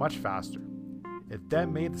 but much faster. It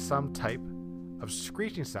then made some type of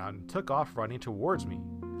screeching sound and took off running towards me.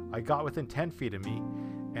 I got within 10 feet of me,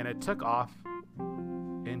 and it took off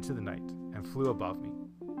into the night and flew above me.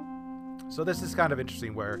 So this is kind of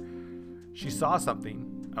interesting, where she saw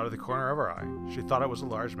something out of the corner of her eye. She thought it was a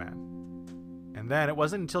large man. And then it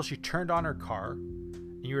wasn't until she turned on her car,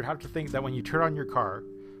 and you would have to think that when you turn on your car,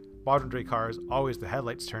 modern day cars, always the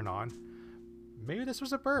headlights turn on. Maybe this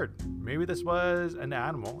was a bird. Maybe this was an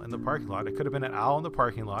animal in the parking lot. It could have been an owl in the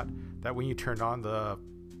parking lot that when you turned on the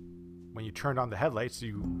headlights,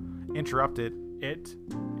 you interrupted it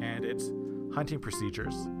and its hunting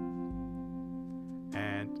procedures.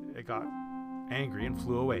 And it got angry and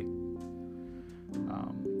flew away.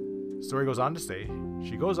 Story goes on to say,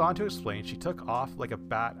 she goes on to explain she took off like a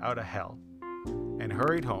bat out of hell and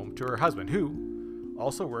hurried home to her husband, who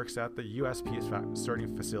also works at the USPS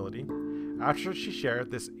sorting facility. After she shared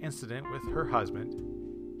this incident with her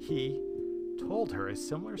husband, he told her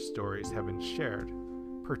similar stories have been shared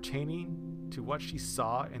pertaining to what she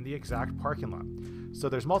saw in the exact parking lot. So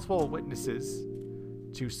there's multiple witnesses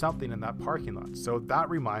to something in that parking lot. So that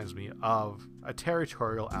reminds me of a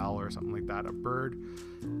territorial owl or something like that, a bird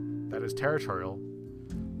that is territorial.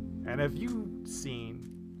 And have you seen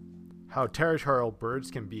how territorial birds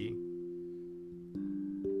can be?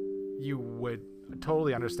 You would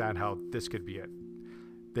totally understand how this could be it.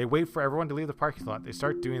 They wait for everyone to leave the parking lot. They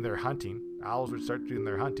start doing their hunting. Owls would start doing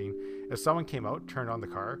their hunting. If someone came out, turned on the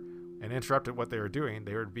car, and interrupted what they were doing,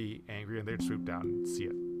 they would be angry and they'd swoop down and see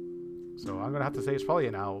it. So I'm going to have to say it's probably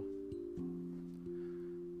an owl.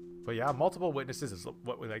 But yeah, multiple witnesses is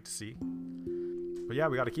what we like to see. But yeah,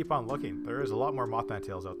 we got to keep on looking. There is a lot more Mothman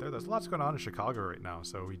tales out there. There's lots going on in Chicago right now,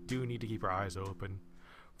 so we do need to keep our eyes open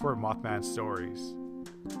for Mothman stories.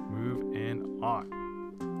 Moving on.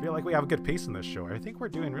 I feel like we have a good pace in this show. I think we're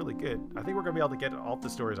doing really good. I think we're going to be able to get all the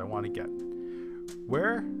stories I want to get.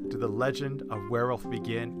 Where did the legend of werewolf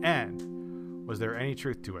begin, and was there any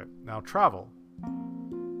truth to it? Now,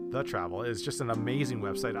 The Travel is just an amazing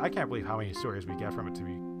website. I can't believe how many stories we get from it, to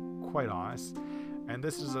be quite honest. And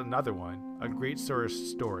this is another one, a great source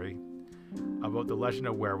story about the legend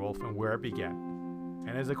of werewolf and where it began.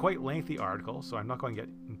 And it's a quite lengthy article, so I'm not going to get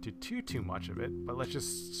into too much of it, but let's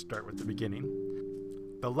just start with the beginning.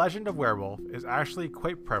 The legend of werewolf is actually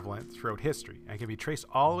quite prevalent throughout history and can be traced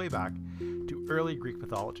all the way back to early Greek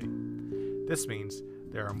mythology. This means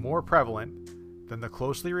they are more prevalent than the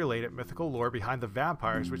closely related mythical lore behind the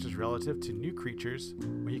vampires, which is relative to new creatures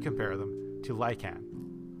when you compare them to Lycan.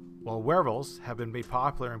 While werewolves have been made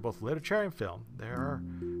popular in both literature and film, there are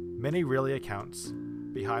many really accounts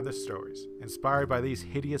behind the stories, inspired by these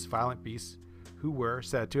hideous violent beasts who were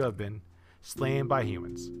said to have been slain by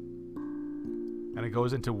humans. And it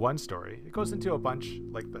goes into one story. It goes into a bunch,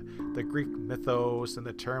 like the Greek mythos and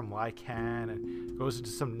the term Lycan, and goes into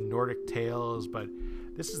some Nordic tales, but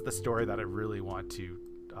this is the story that I really want to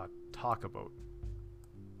talk about.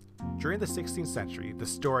 During the 16th century, the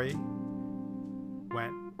story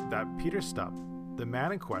went that Peter Stubb, the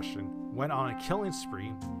man in question, went on a killing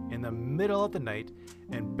spree in the middle of the night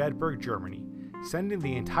in Bedburg, Germany, sending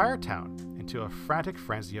the entire town into a frantic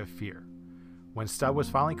frenzy of fear. When Stubb was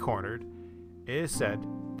finally cornered, it is said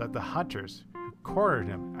that the hunters who cornered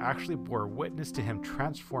him actually bore witness to him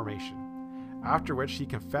transformation, after which he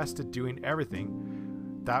confessed to doing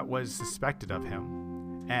everything that was suspected of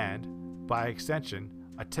him, and, by extension,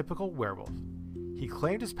 a typical werewolf. He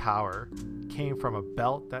claimed his power came from a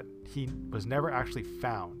belt that he was never actually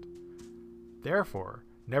found, therefore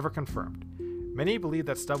never confirmed. Many believe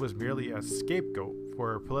that Stubb was merely a scapegoat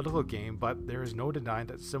for a political game, but there is no denying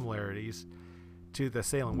that similarities to the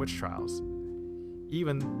Salem witch trials.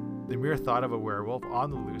 Even the mere thought of a werewolf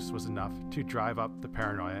on the loose was enough to drive up the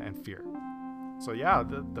paranoia and fear. So yeah,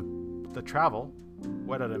 the travel,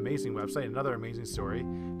 what an amazing website, another amazing story,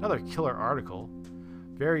 another killer article,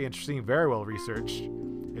 very interesting, very well researched.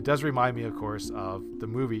 It does remind me, of course, of the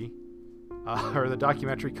movie or the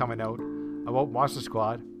documentary coming out about Monster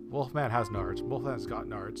Squad. Wolfman Has Nards. Wolfman's Got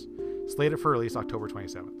Nards. Slated for release October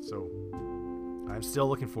 27th. So I'm still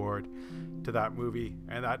looking forward to that movie,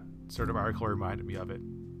 and that sort of article reminded me of it.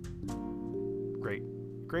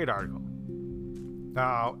 Great article.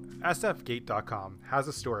 Now, sfgate.com has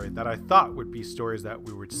a story that I thought would be stories that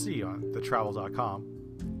we would see on thetravel.com.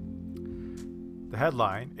 The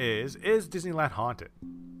headline is Disneyland Haunted?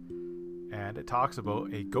 And it talks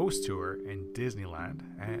about a ghost tour in Disneyland,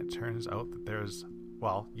 and it turns out that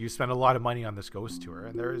you spend a lot of money on this ghost tour,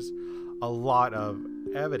 and there's a lot of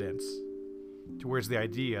evidence towards the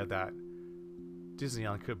idea that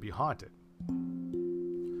Disneyland could be haunted.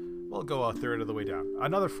 We'll go a third of the way down.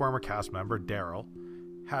 Another former cast member, Daryl,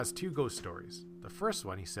 has 2 ghost stories. The first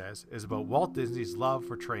one, he says, is about Walt Disney's love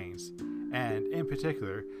for trains, and in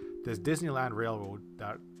particular, this Disneyland Railroad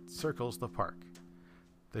that circles the park.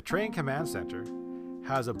 The Train Command Center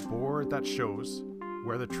has a board that shows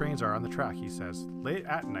where the trains are on the track, he says. Late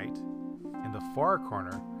at night, in the far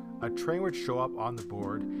corner, a train would show up on the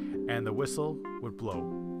board and the whistle would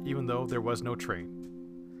blow, even though there was no train.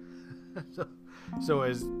 so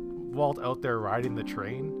is Walt out there riding the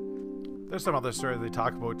train? There's some other stories they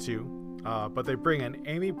talk about too, but they bring in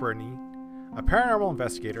Amy Burney, a paranormal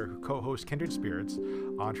investigator who co-hosts Kindred Spirits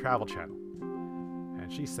on Travel Channel.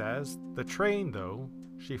 And she says, the train, though,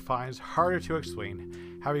 she finds harder to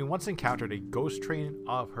explain, having once encountered a ghost train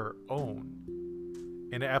of her own.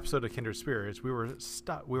 In an episode of Kindred Spirits, we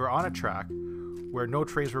were on a track where no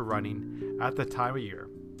trains were running at the time of year.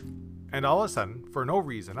 And all of a sudden, for no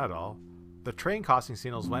reason at all, the train crossing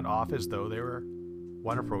signals went off as though they were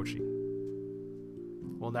one approaching.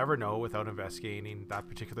 We'll never know without investigating that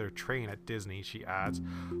particular train at Disney, she adds,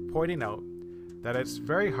 pointing out that it's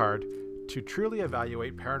very hard to truly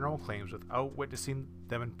evaluate paranormal claims without witnessing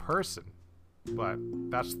them in person. But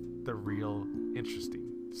that's the real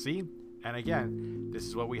interesting. See? And again, this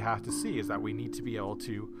is what we have to see, is that we need to be able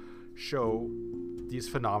to show these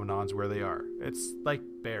phenomenons where they are. It's like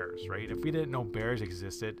bears, right? If we didn't know bears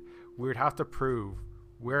existed, we would have to prove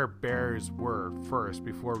where bears were first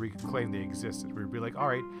before we could claim they existed. We'd be like, all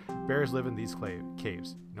right, bears live in these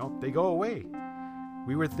caves. No, they go away.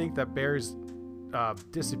 We would think that bears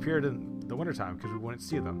disappeared in the wintertime because we wouldn't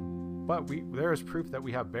see them. But there is proof that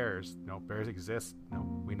we have bears. No, bears exist. No,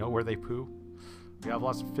 we know where they poo. We have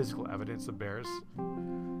lots of physical evidence of bears.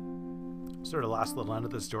 Sort of last little end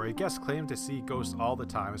of the story. Guests claim to see ghosts all the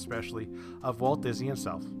time, especially of Walt Disney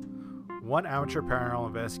himself. One amateur paranormal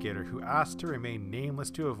investigator who asked to remain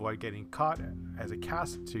nameless to avoid getting caught as a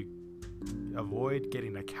cast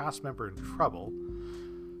member in trouble,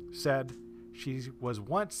 said she was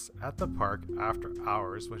once at the park after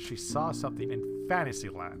hours when she saw something in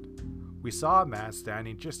Fantasyland. We saw a man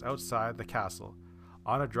standing just outside the castle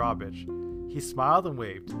on a drawbridge. He smiled and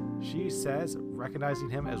waved, she says,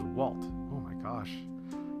 recognizing him as Walt. Oh my gosh.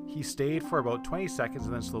 He stayed for about 20 seconds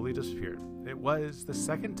and then slowly disappeared. It was the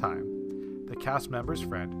second time the cast member's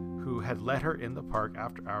friend, who had let her in the park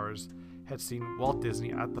after hours, had seen Walt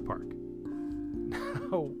Disney at the park.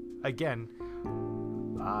 Now, again,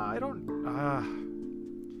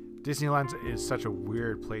 Disneyland is such a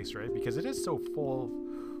weird place, right? Because it is so full of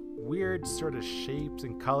weird sort of shapes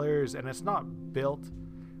and colors, and it's not built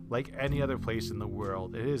like any other place in the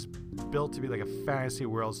world. It is built to be like a fantasy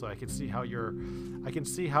world, so I can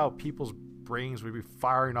see how people's brains would be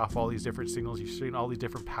firing off all these different signals. You're seeing all these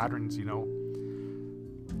different patterns, you know.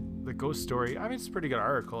 The ghost story, I mean, it's a pretty good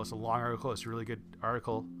article. It's a long article. It's a really good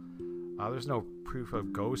article. There's no proof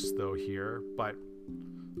of ghosts, though, here. But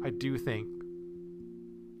I do think,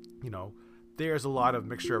 you know, there's a lot of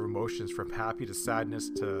mixture of emotions, from happy to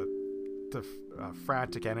sadness to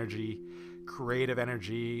frantic energy, creative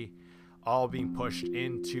energy, all being pushed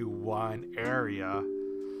into one area.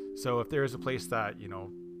 So if there is a place that, you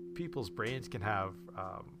know, people's brains can have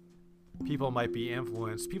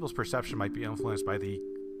people's perception might be influenced by the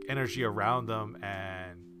energy around them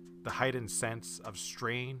and the heightened sense of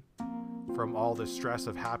strain from all the stress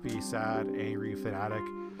of happy, sad, angry, fanatic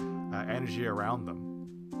energy around them.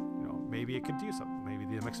 Maybe it could do something. Maybe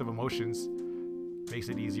the mix of emotions makes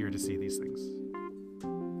it easier to see these things.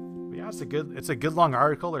 But yeah, it's a good long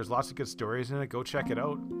article. There's lots of good stories in it. Go check it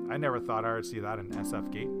out. I never thought I would see that in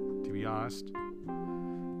SF Gate, to be honest.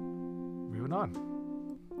 Moving on.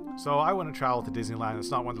 So I want to travel to Disneyland.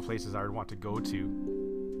 It's not one of the places I would want to go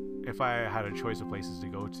to if I had a choice of places to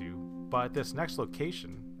go to. But this next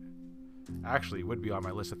location actually would be on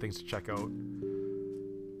my list of things to check out.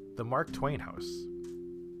 The Mark Twain House.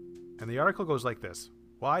 And the article goes like this.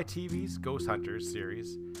 Why TV's Ghost Hunters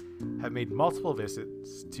series have made multiple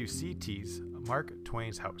visits to CT's Mark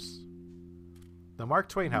Twain's house. The Mark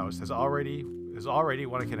Twain House is already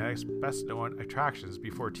one of Connecticut's best known attractions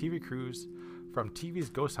before TV crews from TV's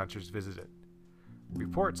Ghost Hunters visit it.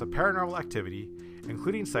 Reports of paranormal activity,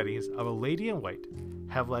 including sightings of a lady in white,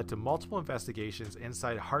 have led to multiple investigations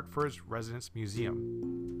inside Hartford's Residence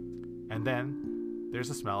Museum. And then there's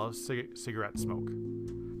the smell of cigarette smoke.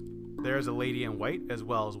 There's a lady in white as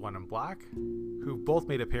well as one in black, who both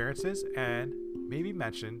made appearances and may be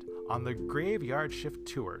mentioned on the Graveyard Shift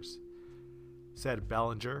tours. Said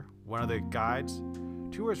Bellinger, one of the guides.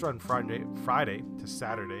 Tours run Friday to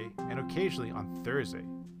Saturday and occasionally on Thursday.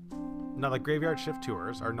 Now, the Graveyard Shift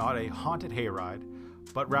tours are not a haunted hayride,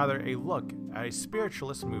 but rather a look at a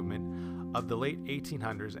spiritualist movement of the late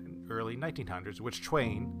 1800s and early 1900s, which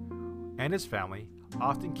Twain and his family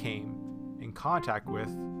often came in contact with,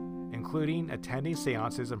 including attending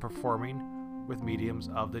seances and performing with mediums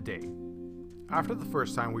of the day. After the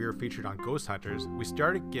first time we were featured on Ghost Hunters, we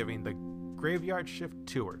started giving the Graveyard Shift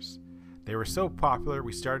tours. They were so popular,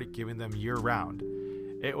 we started giving them year-round.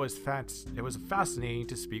 It was fascinating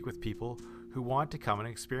to speak with people who want to come and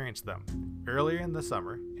experience them. Earlier in the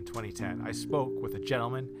summer, in 2010, I spoke with a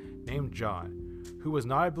gentleman named John, who was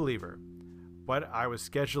not a believer, but I was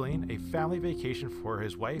scheduling a family vacation for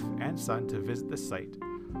his wife and son to visit the site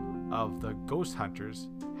of the Ghost Hunters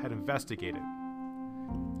had investigated.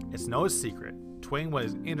 It's no secret, Twain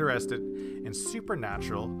was interested in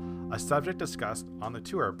supernatural, a subject discussed on the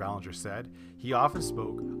tour. Ballinger said he often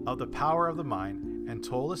spoke of the power of the mind and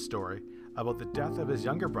told a story about the death of his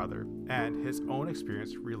younger brother and his own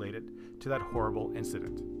experience related to that horrible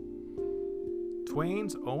incident.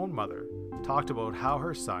 Twain's own mother talked about how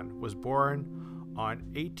her son was born on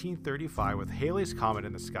 1835 with Halley's Comet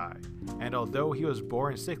in the sky, and although he was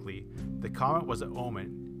born sickly, the comet was an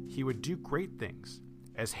omen he would do great things.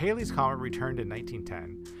 As Halley's Comet returned in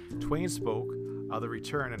 1910, Twain spoke of the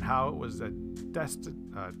return and how it was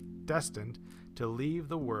destined to leave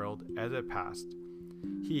the world as it passed.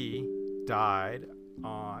 He died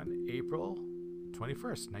on April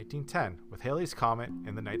 21st, 1910, with Halley's Comet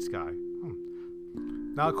in the night sky.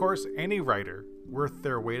 Now, of course, any writer worth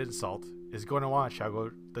their weight in salt is going to want to check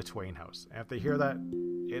out the Twain House. And if they hear that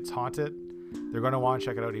it's haunted, they're going to want to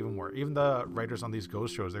check it out even more. Even the writers on these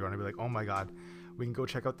ghost shows, they're going to be like, oh my God, we can go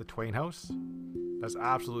check out the Twain House. That's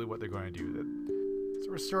absolutely what they're going to do.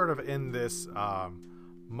 So we're sort of in this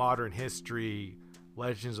modern history,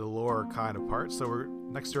 legends of lore kind of part. So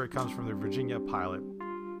next story comes from the Virginia Pilot.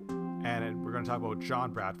 And we're going to talk about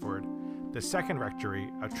John Bradford, the second rectory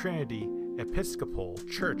of Trinity Episcopal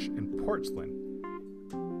Church in Portland.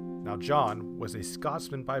 Now, John was a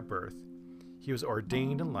Scotsman by birth. He was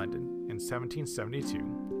ordained in London in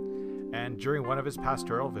 1772, and during one of his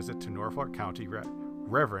pastoral visits to Norfolk County,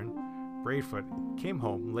 Reverend Braidfoot came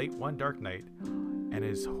home late one dark night, and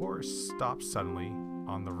his horse stopped suddenly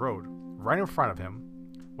on the road. Right in front of him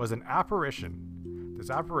was an apparition.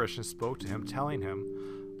 This apparition spoke to him, telling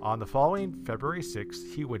him on the following February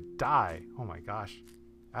 6th he would die. Oh my gosh.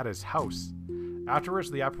 At his house. Afterwards,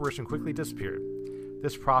 the apparition quickly disappeared.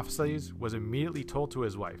 This prophecy was immediately told to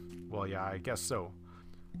his wife. Well, yeah, I guess so.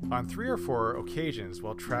 On 3 or 4 occasions,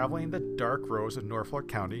 while traveling the dark roads of Norfolk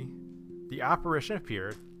County, the apparition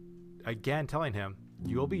appeared, again telling him,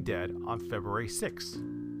 "You will be dead on February 6th.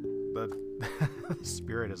 The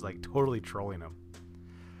spirit is like totally trolling him.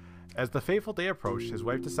 As the fateful day approached, his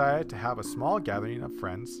wife decided to have a small gathering of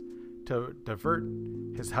friends to divert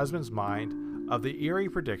his husband's mind of the eerie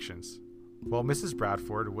predictions. While Mrs.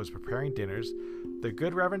 Bradford was preparing dinners, the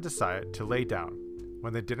good Reverend decided to lay down.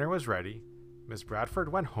 When the dinner was ready, Miss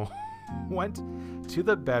Bradford went to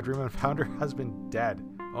the bedroom and found her husband dead.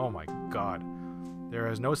 Oh my God. There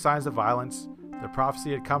was no signs of violence. The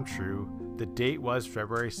prophecy had come true. The date was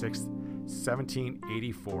February 6th,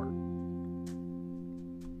 1784.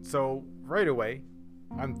 So right away,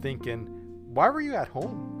 I'm thinking, why were you at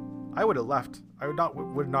home? I would have left. I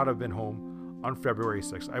would not have been home on February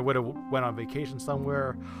 6th. I would have went on vacation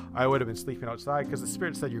somewhere. I would have been sleeping outside because the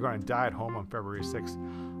spirit said you're going to die at home on February 6th.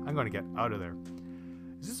 I'm going to get out of there.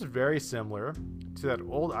 This is very similar to that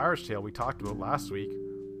old Irish tale we talked about last week,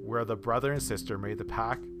 where the brother and sister made the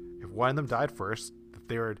pact. If one of them died first, that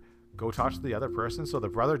they would go talk to the other person. So the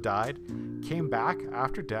brother died, came back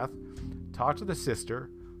after death, talked to the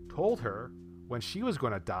sister, told her when she was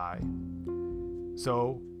going to die.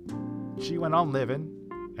 So she went on living,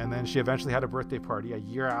 and then she eventually had a birthday party a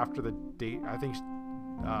year after the date. I think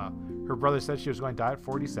her brother said she was going to die at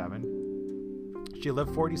 47. She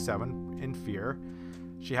lived 47 in fear.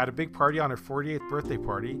 She had a big party on her 48th birthday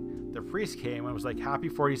party. The priest came and was like, happy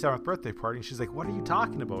 47th birthday party. And she's like, what are you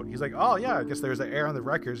talking about? He's like, oh yeah, I guess there's an error on the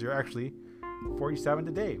records. You're actually 47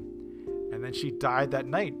 today. And then she died that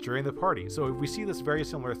night during the party. So we see this very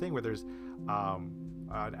similar thing where there's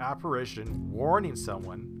an apparition warning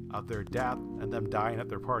someone of their death and them dying at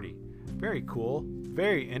their party. Very cool.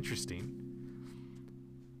 Very interesting.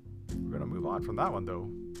 We're going to move on from that one though.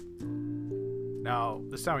 Now,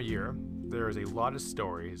 this time of year, there is a lot of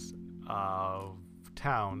stories of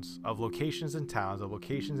towns, of locations in towns, of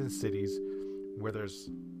locations in cities where there's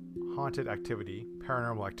haunted activity,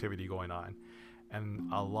 paranormal activity going on.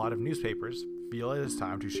 And a lot of newspapers feel it is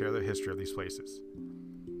time to share the history of these places.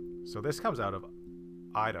 So this comes out of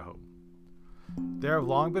Idaho. There have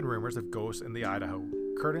long been rumors of ghosts in the Idaho.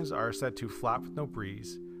 Curtains are said to flap with no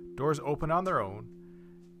breeze, doors open on their own,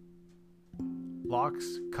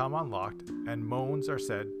 locks come unlocked, and moans are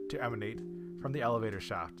said to emanate from the elevator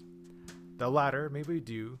shaft. The latter may be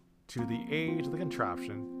due to the age of the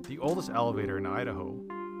contraption, the oldest elevator in Idaho,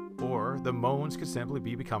 or the moans could simply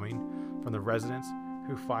be becoming from the residents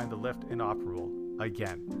who find the lift inoperable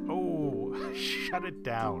again. Oh, shut it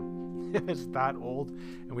down. If it's that old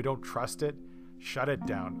and we don't trust it, shut it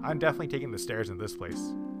down. I'm definitely taking the stairs in this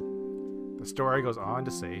place. The story goes on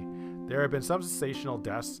to say there have been some sensational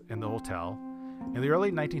deaths in the hotel. In the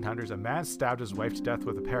early 1900s, a man stabbed his wife to death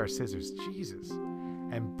with a pair of scissors, Jesus,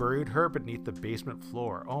 and buried her beneath the basement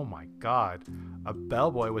floor. Oh my God. A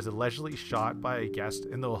bellboy was allegedly shot by a guest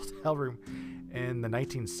in the hotel room in the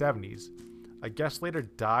 1970s. A guest later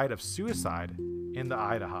died of suicide in the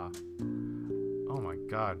Idaho. Oh my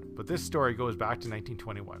God. But this story goes back to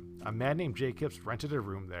 1921. A man named Jacobs rented a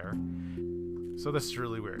room there. So this is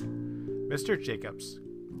really weird. Mr. Jacobs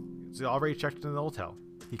is already checked into the hotel.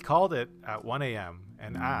 He called it at 1 a.m.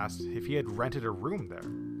 and asked if he had rented a room there.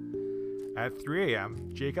 At 3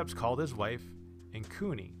 a.m., Jacobs called his wife in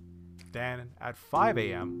Cooney. Then at 5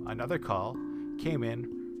 a.m., another call came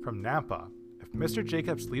in from Nampa. If Mr.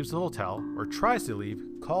 Jacobs leaves the hotel or tries to leave,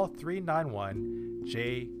 call 391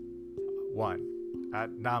 J1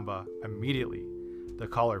 at Nampa immediately, the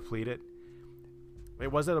caller pleaded. It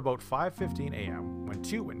was at about 5:15 a.m. when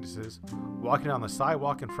two witnesses walking on the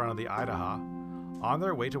sidewalk in front of the Idaho on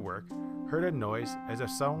their way to work heard a noise as if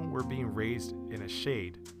someone were being raised in a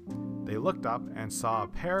shade. They looked up and saw a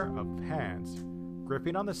pair of hands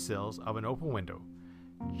gripping on the sills of an open window.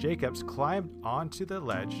 Jacobs climbed onto the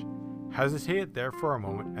ledge, hesitated there for a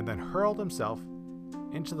moment, and then hurled himself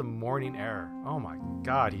into the morning air. Oh my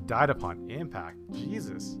God, he died upon impact.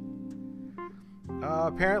 Jesus.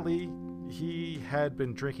 Apparently, he had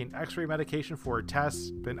been drinking x-ray medication for a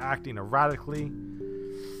test, been acting erratically.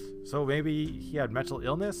 So maybe he had mental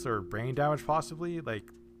illness or brain damage possibly. Like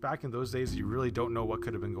back in those days, you really don't know what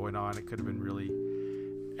could have been going on. It could have been really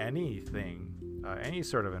anything, any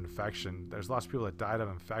sort of infection. There's lots of people that died of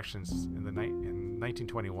infections in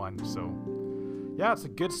 1921. So yeah, it's a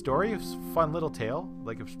good story. It's a fun little tale.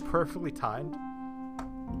 Like it was perfectly timed.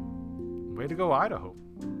 Way to go, Idaho.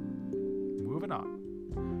 Moving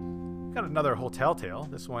on. Got another hotel tale.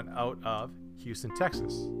 This one out of Houston,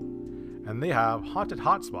 Texas. And they have haunted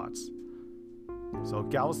hotspots. So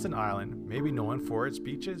Galveston Island may be known for its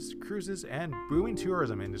beaches, cruises, and booming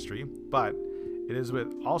tourism industry, but it is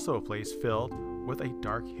also a place filled with a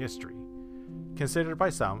dark history. Considered by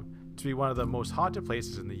some to be one of the most haunted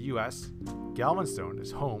places in the U.S., Galveston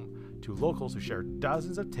is home to locals who share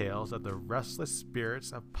dozens of tales of the restless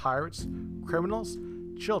spirits of pirates, criminals,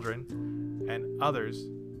 children, and others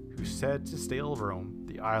who said to still roam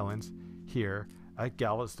the islands here at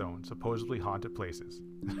Galveston, supposedly haunted places.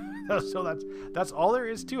 So that's all there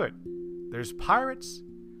is to it. There's pirates,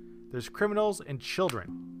 there's criminals, and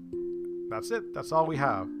children. That's it. That's all we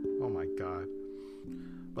have. Oh my God.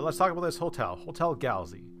 But let's talk about this hotel, Hotel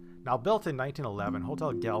Galaxy. Now built in 1911,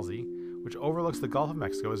 Hotel Galaxy, which overlooks the Gulf of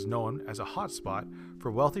Mexico, is known as a hotspot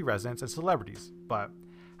for wealthy residents and celebrities, but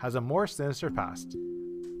has a more sinister past.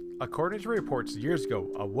 According to reports years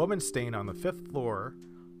ago, a woman staying on the 5th floor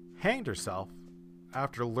hanged herself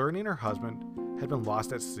after learning her husband had been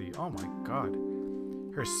lost at sea. Oh my god.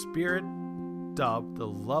 Her spirit, dubbed the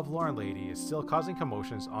Lovelorn Lady, is still causing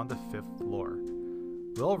commotions on the 5th floor.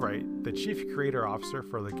 Will Wright, the chief creator officer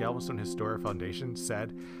for the Galveston Historic Foundation,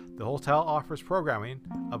 said the hotel offers programming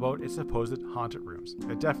about its supposed haunted rooms.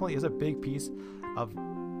 It definitely is a big piece of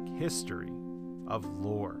history, of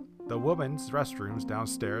lore. The women's restrooms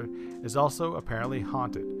downstairs is also apparently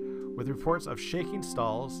haunted, with reports of shaking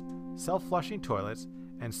stalls, self-flushing toilets,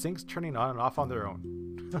 and sinks turning on and off on their own.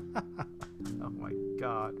 Oh my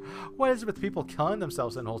god. What is it with people killing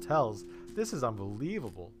themselves in hotels? This is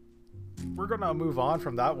unbelievable. We're going to move on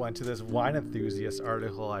from that one to this wine enthusiast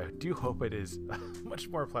article. I do hope it is much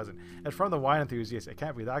more pleasant. And from the wine enthusiast, it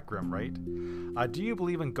can't be that grim, right? Do you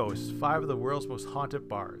believe in ghosts? 5 of the world's most haunted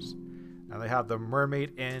bars. And they have the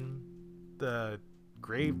Mermaid Inn, the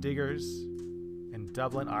Grave Diggers in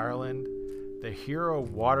Dublin, Ireland, the Hero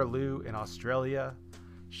Waterloo in Australia,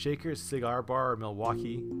 Shaker's Cigar Bar in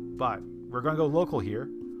Milwaukee. But we're going to go local here.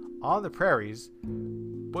 On the prairies,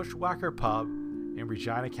 Bushwhacker Pub in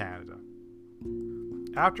Regina, Canada.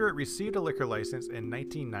 After it received a liquor license in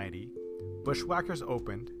 1990, Bushwhackers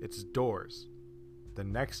opened its doors the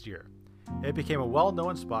next year. It became a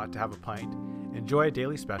well-known spot to have a pint, enjoy a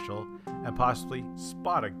daily special, and possibly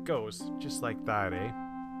spot a ghost just like that, eh?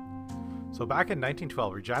 So back in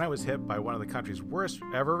 1912, Regina was hit by one of the country's worst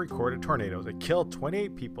ever recorded tornadoes. It killed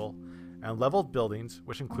 28 people and leveled buildings,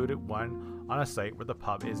 which included one on a site where the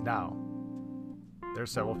pub is now. There are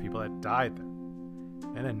several people that died there.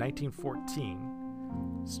 And in 1914,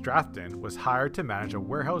 Strathton was hired to manage a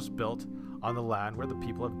warehouse built on the land where the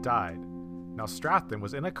people have died. Now, Strathton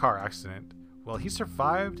was in a car accident. While he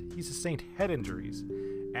survived, he sustained head injuries,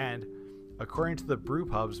 and according to the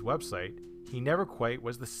Brewpub's website, he never quite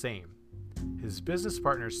was the same. His business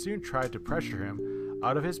partners soon tried to pressure him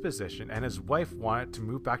out of his position, and his wife wanted to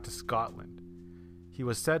move back to Scotland. He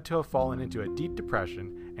was said to have fallen into a deep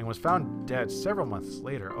depression and was found dead several months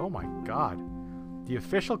later. Oh my god. The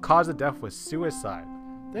official cause of death was suicide.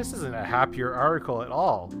 This isn't a happier article at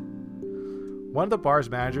all. One of the bar's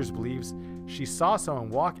managers believes she saw someone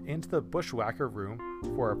walk into the Bushwhacker room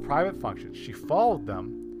for a private function. She followed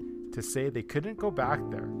them to say they couldn't go back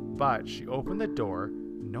there, but she opened the door,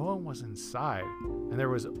 no one was inside, and there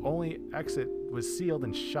was only exit was sealed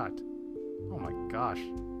and shut. Oh my gosh.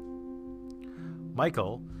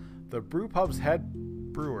 Michael, the Brewpub's head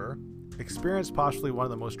brewer, experienced possibly one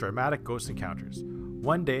of the most dramatic ghost encounters.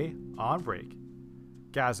 One day, on break,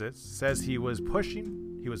 Gazette says he was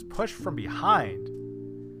pushed from behind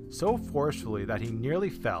so forcefully that he nearly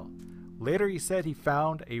fell. Later he said he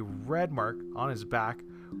found a red mark on his back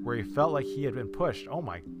where he felt like he had been pushed. Oh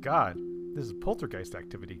my god, this is poltergeist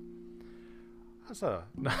activity.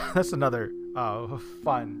 That's another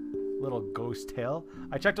fun little ghost tale.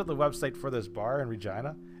 I checked out the website for this bar in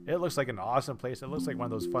Regina. It looks like an awesome place. It looks like one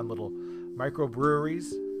of those fun little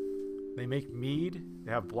microbreweries. They make mead.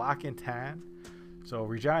 They have black and tan. So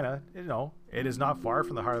Regina, it is not far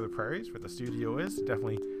from the heart of the prairies where the studio is.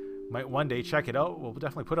 Definitely might one day check it out. We'll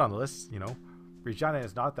definitely put it on the list. Regina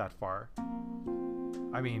is not that far.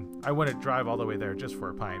 I mean, I wouldn't drive all the way there just for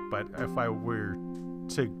a pint, but if I were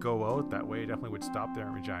to go out that way, I definitely would stop there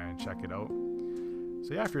in Regina and check it out.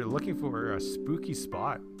 So yeah, if you're looking for a spooky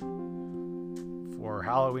spot for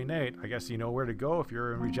Halloween night, I guess you know where to go if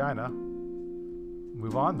you're in Regina.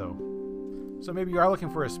 Move on though. So maybe you are looking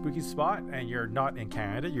for a spooky spot and you're not in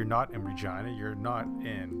Canada, you're not in Regina, you're not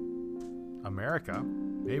in America.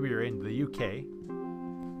 Maybe you're in the UK.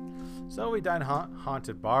 So we've done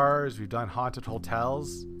haunted bars, we've done haunted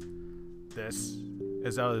hotels. This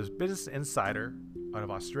is out of Business Insider out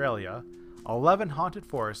of Australia. 11 haunted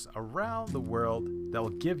forests around the world that will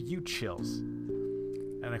give you chills.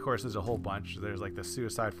 And of course there's a whole bunch. There's like the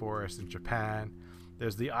Suicide Forest in Japan.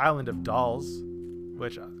 There's the Island of Dolls,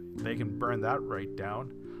 which they can burn that right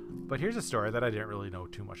down. But here's a story that I didn't really know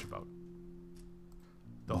too much about.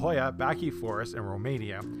 The Hoia Baciu Forest in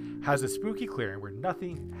Romania has a spooky clearing where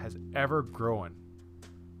nothing has ever grown.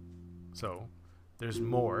 So there's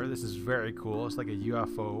more. This is very cool. It's like a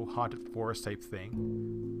UFO haunted forest type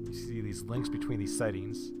thing. You see these links between these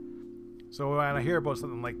sightings. So when I hear about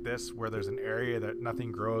something like this where there's an area that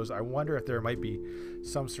nothing grows, I wonder if there might be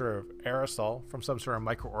some sort of aerosol from some sort of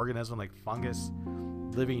microorganism like fungus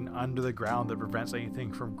living under the ground that prevents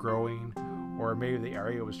anything from growing, or maybe the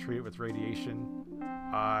area was treated with radiation.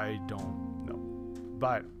 I don't know.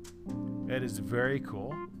 But it is very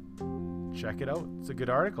cool. Check it out. It's a good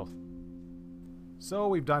article. So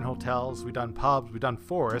we've done hotels, we've done pubs, we've done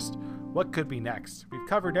forest. What could be next? We've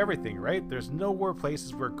covered everything, right? There's no more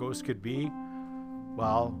places where ghosts could be.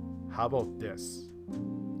 Well, How about this?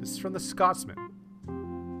 This is from the Scotsman.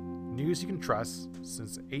 News you can trust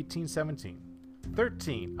since 1817.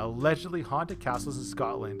 13 allegedly haunted castles in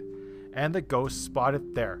Scotland and the ghosts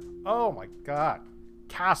spotted there. Oh my god.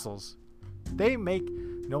 Castles. They make,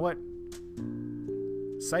 you know what?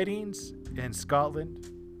 Sightings in Scotland,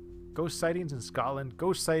 ghost sightings in Scotland,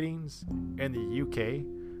 ghost sightings in the UK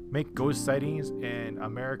make ghost sightings in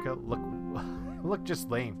America look just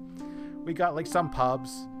lame. We got like some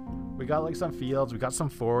pubs, we got like some fields, we got some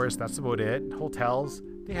forests, that's about it. Hotels,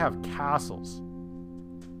 they have castles.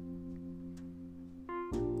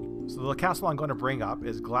 So the castle I'm going to bring up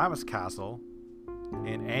is Glamis Castle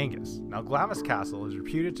in Angus. Now Glamis Castle is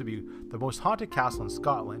reputed to be the most haunted castle in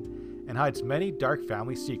Scotland and hides many dark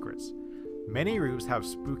family secrets. Many rooms have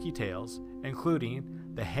spooky tales, including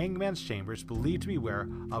the Hangman's Chambers, believed to be where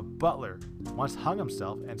a butler once hung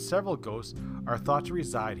himself, and several ghosts are thought to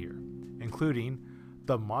reside here, including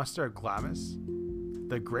the Monster of Glamis,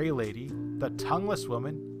 the Grey Lady, the Tongueless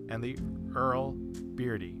Woman, and the Earl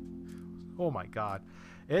Beardy. Oh my god.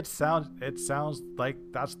 It sounds like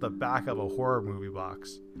that's the back of a horror movie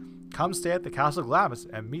box. Come stay at the Castle Glamis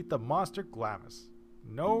and meet the Monster Glamis.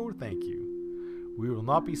 No, thank you. We will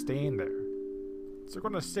not be staying there. So we're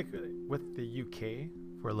going to stick with the UK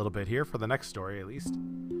for a little bit here, for the next story at least.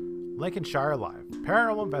 Lincolnshire Live.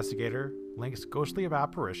 Paranormal investigator links ghostly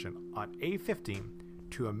apparition on A15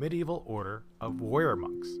 to a medieval order of warrior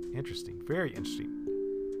monks. Interesting. Very interesting.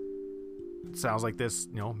 It sounds like this,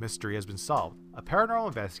 mystery has been solved. A paranormal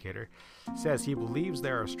investigator says he believes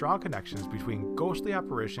there are strong connections between ghostly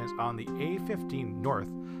apparitions on the A15 north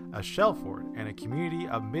of Shelford and a community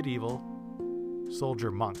of medieval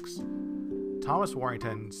soldier monks. Thomas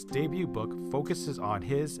Warrington's debut book focuses on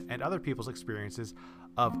his and other people's experiences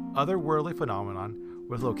of otherworldly phenomenon,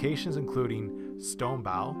 with locations including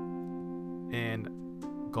Stonebow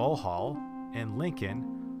in Gull Hall in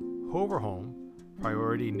Lincoln, Hoverholme,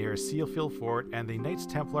 Priority near Sealfield Fort, and the Knights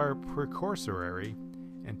Templar Precursory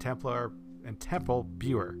in Temple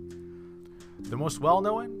Bure. The most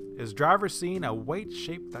well-known is drivers seeing a white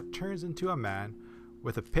shape that turns into a man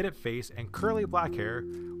with a pitted face and curly black hair,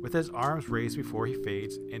 with his arms raised before he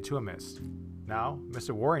fades into a mist. Now,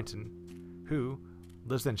 Mr. Warrington, who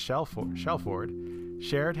lives in Shelford,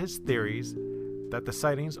 shared his theories that the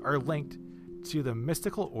sightings are linked to the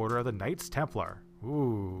mystical order of the Knights Templar.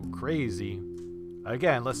 Ooh, crazy.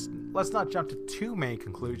 Again, let's not jump to too many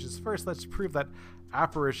conclusions. First, let's prove that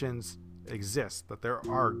apparitions exist, that there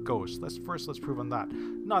are ghosts. Let's prove on that.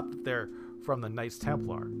 Not that they're from the Knights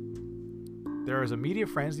Templar. There was a media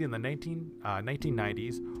frenzy in the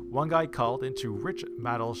 1990s. One guy called into Rich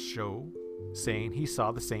Maddle's show saying he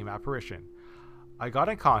saw the same apparition. I got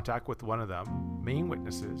in contact with one of them main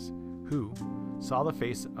witnesses who saw the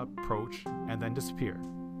face approach and then disappear.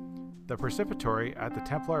 The precipitory at the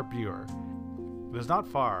Templar Bure. It is not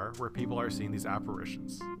far where people are seeing these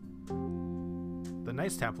apparitions. The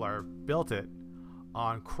Knights Templar built it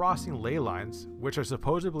on crossing ley lines, which are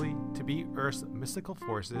supposedly to be Earth's mystical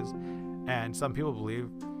forces, and some people believe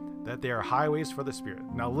that they are highways for the spirit.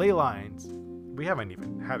 Now, ley lines, we haven't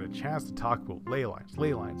even had a chance to talk about ley lines.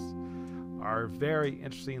 Ley lines are very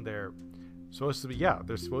interesting. They're supposed to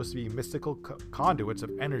be mystical conduits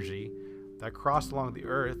of energy that cross along the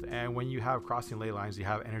earth, and when you have crossing ley lines, you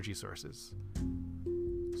have energy sources.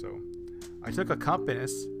 So I took a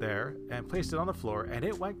compass there and placed it on the floor, and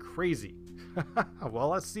it went crazy. Well,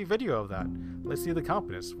 let's see video of that. Let's see the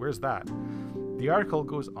compass. Where's that? The article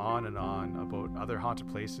goes on and on about other haunted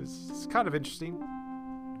places. It's kind of interesting.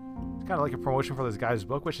 It's kind of like a promotion for this guy's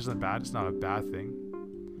book, which isn't bad. It's not a bad thing.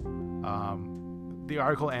 The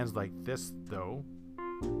article ends like this, though.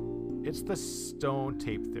 It's the stone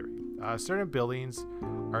tape theory. Certain buildings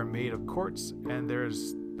are made of quartz, and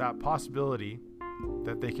there's that possibility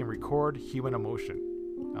that they can record human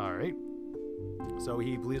emotion. All right. So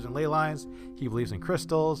he believes in ley lines, he believes in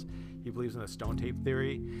crystals, he believes in the stone tape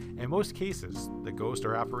theory. In most cases, the ghosts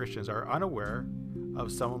or apparitions are unaware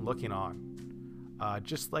of someone looking on,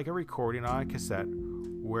 just like a recording on a cassette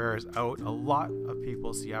wears out. A lot of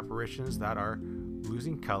people see apparitions that are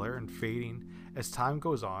losing color and fading as time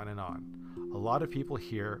goes on and on. A lot of people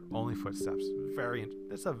hear only footsteps.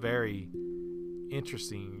 It's a very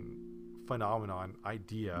interesting phenomenon,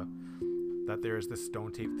 idea, that there's this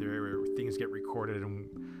stone tape theory where things get recorded and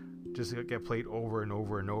just get played over and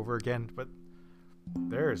over and over again. But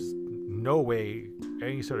there's no way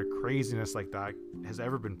any sort of craziness like that has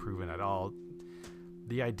ever been proven at all.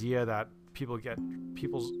 The idea that people get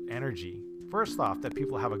people's energy, first off, that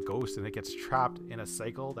people have a ghost and it gets trapped in a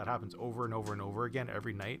cycle that happens over and over and over again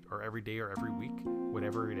every night or every day or every week,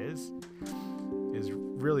 whatever it is. is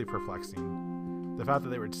really perplexing. The fact that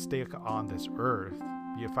they would stay on this Earth,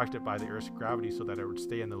 be affected by the Earth's gravity so that it would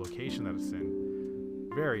stay in the location that it's in,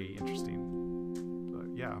 very interesting.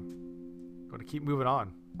 But yeah, going to keep moving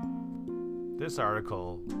on. This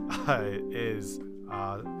article is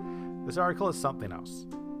something else.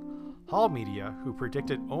 Hall Media, who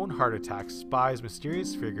predicted own heart attack, spies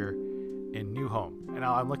mysterious figure in new home. And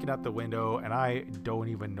now I'm looking at the window and I don't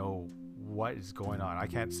even know what is going on. I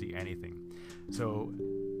can't see anything. So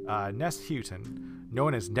Ness Houghton,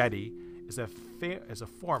 known as Nettie, is a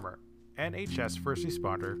former NHS first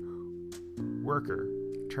responder worker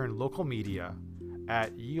turned local media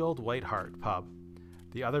at Ye Olde White Hart pub,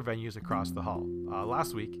 the other venues across the hall.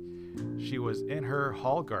 Last week, she was in her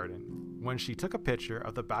hall garden when she took a picture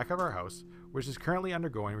of the back of her house, which is currently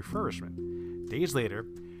undergoing refurbishment. Days later,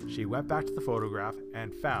 she went back to the photograph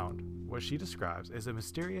and found what she describes as a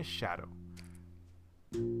mysterious shadow.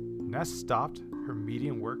 Ness stopped her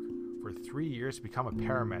medium work for 3 years to become a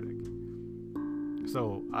paramedic.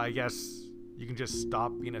 So I guess you can just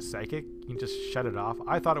stop being a psychic. You can just shut it off.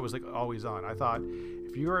 I thought it was like always on. I thought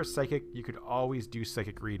if you were a psychic, you could always do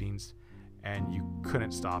psychic readings and you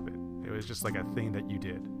couldn't stop it. It was just like a thing that you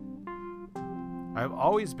did. I've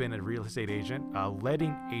always been a real estate agent, a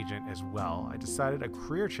letting agent as well. I decided a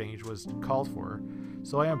career change was called for,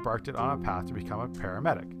 so I embarked on a path to become a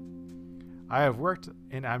paramedic. I have worked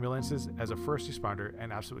in ambulances as a first responder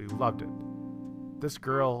and absolutely loved it. This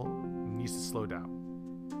girl needs to slow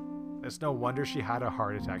down. It's no wonder she had a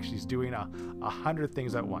heart attack. She's doing 100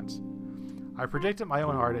 things at once. I predicted my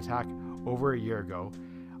own heart attack over a year ago.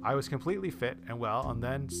 I was completely fit and well, and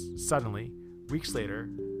then suddenly, weeks later,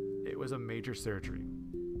 it was a major surgery.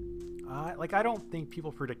 I don't think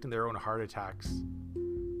people predicting their own heart attacks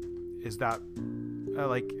is that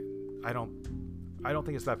I don't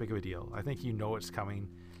think it's that big of a deal. I think you know it's coming.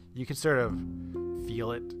 You can sort of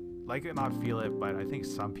feel it, not feel it, but I think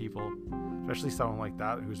some people, especially someone like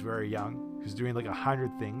that who's very young, who's doing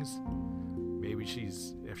 100 things, maybe if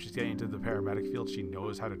she's getting into the paramedic field, she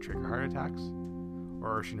knows how to trigger heart attacks,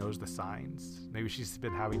 or she knows the signs. Maybe she's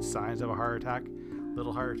been having signs of a heart attack,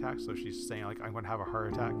 little heart attacks, so she's saying I'm going to have a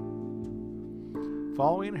heart attack.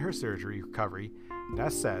 Following her surgery recovery,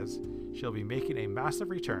 Ness says she'll be making a massive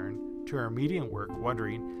return to her medium work,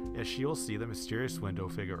 wondering if she will see the mysterious window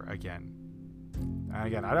figure again. And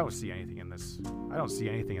again, I don't see anything in this. I don't see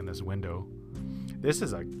anything in this window. This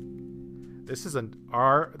is a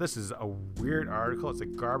weird article. It's a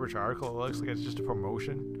garbage article. It looks like it's just a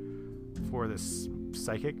promotion for this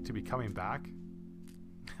psychic to be coming back.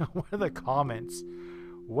 One of the comments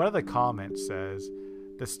says,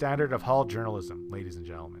 "The standard of hall journalism, ladies and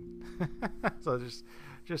gentlemen." So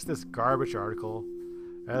just this garbage article.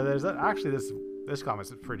 There's actually this comment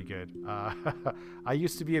is pretty good. I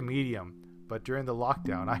used to be a medium, but during the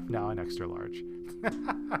lockdown, I'm now an extra large.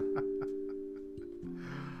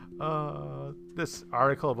 This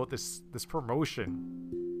article about this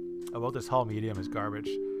promotion about this hall medium is garbage,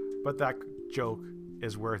 but that joke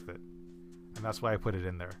is worth it. And that's why I put it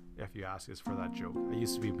in there. If you ask, is for that joke. I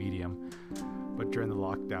used to be a medium, but during the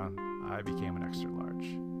lockdown, I became an extra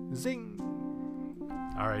large. Zing!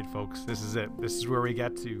 All right, folks, this is it. This is where we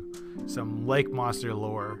get to some lake monster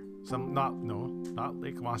lore. Not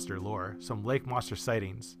lake monster lore. Some lake monster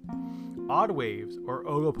sightings. Odd waves, or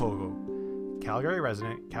Ogopogo. Calgary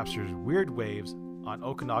resident captures weird waves on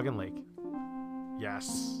Okanagan Lake.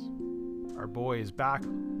 Yes, our boy is back.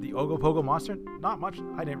 The Ogopogo monster? Not much.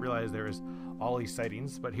 I didn't realize there was all these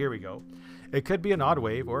sightings, but here we go. It could be an odd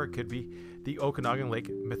wave, or it could be the Okanagan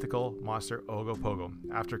Lake mythical monster Ogopogo.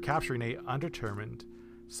 After capturing a undetermined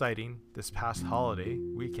sighting this past holiday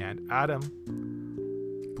weekend, Adam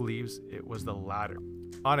believes it was the latter.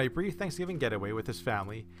 On a brief Thanksgiving getaway with his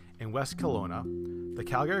family in West Kelowna, the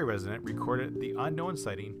Calgary resident recorded the unknown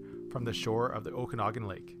sighting from the shore of the Okanagan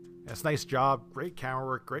Lake. It's nice job, great camera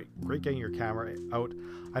work, great getting your camera out.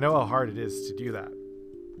 I know how hard it is to do that.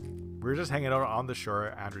 We were just hanging out on the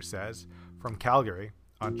shore, Andrew says, from Calgary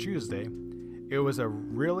on Tuesday. It was a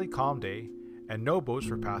really calm day and no boats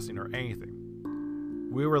were passing or anything.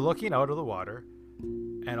 We were looking out of the water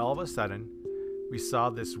and all of a sudden we saw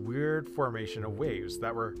this weird formation of waves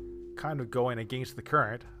that were kind of going against the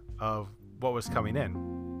current of what was coming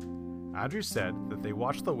in. Andrew said that they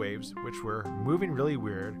watched the waves, which were moving really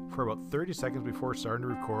weird, for about 30 seconds before starting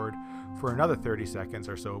to record for another 30 seconds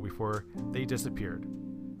or so before they disappeared.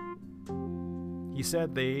 He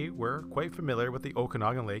said they were quite familiar with the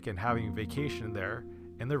Okanagan Lake and having vacationed there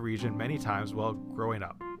in the region many times while growing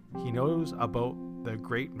up. He knows about the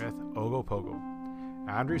great myth Ogopogo.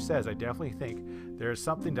 Andrew says, I definitely think there is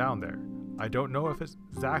something down there. I don't know if it's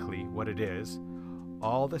exactly what it is.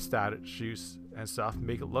 all the statues and stuff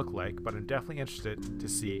make it look like, but I'm definitely interested to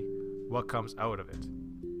see what comes out of it.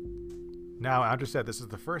 Now, Andrew said this is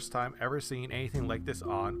the first time ever seeing anything like this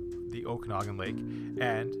on the Okanagan Lake,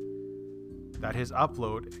 and that his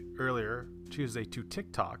upload earlier Tuesday to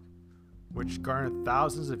TikTok, which garnered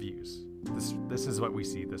thousands of views. This is what we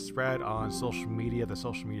see, the spread on social media, the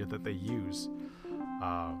social media that they use.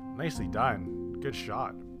 Nicely done. Good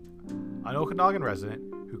shot. An Okanagan resident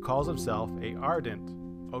who calls himself a ardent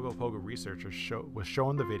Ogopogo researcher was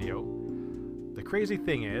shown the video. The crazy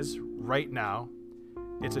thing is, right now,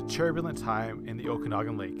 it's a turbulent time in the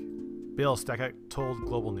Okanagan Lake. Bill Steckett told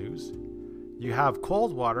Global News, "You have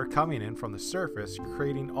cold water coming in from the surface,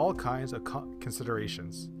 creating all kinds of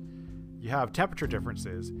considerations. You have temperature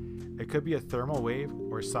differences. It could be a thermal wave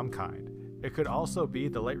or some kind. It could also be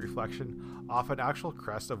the light reflection off an actual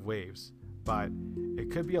crest of waves, but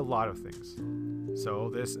it could be a lot of things." So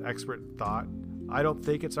this expert thought, "I don't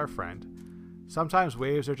think it's our friend. Sometimes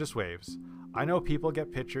waves are just waves. I know people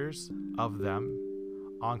get pictures of them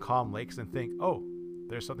on calm lakes and think, oh,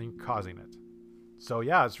 there's something causing it." So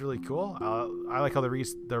yeah, it's really cool. I like how the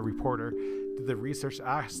reporter did the research,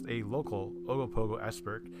 asked a local Ogopogo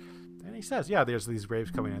expert, and he says, yeah, there's these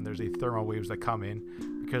waves coming in. There's these thermal waves that come in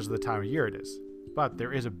because of the time of year it is. But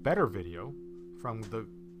there is a better video from the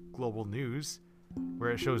Global News where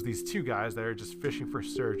it shows these two guys that are just fishing for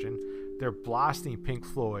sturgeon. They're blasting Pink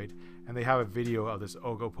Floyd, and they have a video of this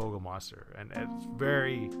Ogopogo monster. And it's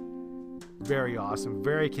very, very awesome,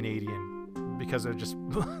 very Canadian, because they're just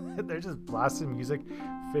blasting music,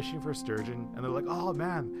 fishing for sturgeon, and they're like, oh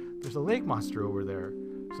man, there's a lake monster over there.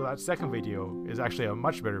 So that second video is actually a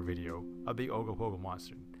much better video of the Ogopogo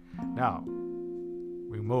monster. Now,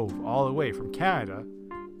 we move all the way from Canada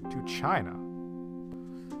to China.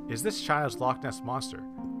 Is this China's Loch Ness Monster?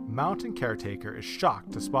 Mountain caretaker is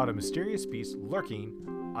shocked to spot a mysterious beast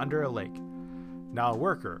lurking under a lake. Now, a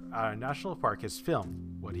worker at a national park has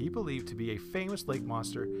filmed what he believed to be a famous lake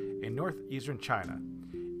monster in northeastern China.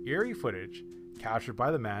 Eerie footage captured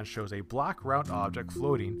by the man shows a black round object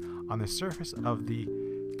floating on the surface of the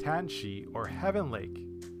Tianxi or Heaven Lake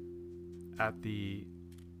at the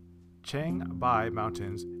Changbai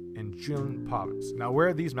Mountains in June province. Now,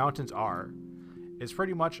 where these mountains are is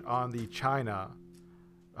pretty much on the China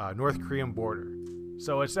North Korean border.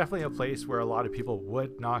 So it's definitely a place where a lot of people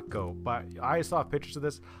would not go. But I saw pictures of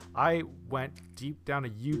this. I went deep down a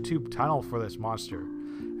YouTube tunnel for this monster.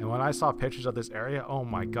 And when I saw pictures of this area, oh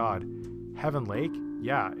my God, Heaven Lake,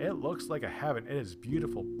 yeah, it looks like a heaven. It is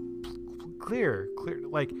beautiful. Clear,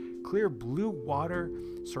 like clear blue water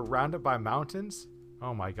surrounded by mountains.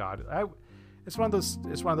 Oh my God. It's one of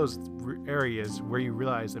those areas where you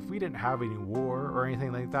realize if we didn't have any war or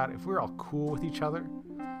anything like that, if we were all cool with each other,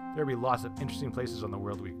 there'd be lots of interesting places on the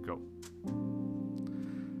world we could go.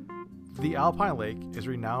 The Alpine Lake is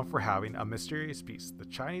renowned for having a mysterious beast, the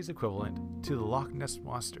Chinese equivalent to the Loch Ness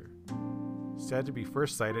Monster, said to be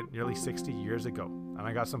first sighted nearly 60 years ago. And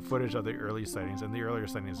I got some footage of the early sightings, and the earlier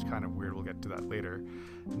sightings is kind of weird. We'll get to that later.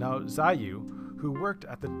 Now, Zayu, who worked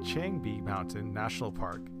at the Changbi Mountain National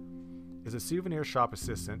Park, is a souvenir shop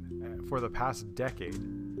assistant for the past decade,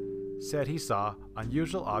 said he saw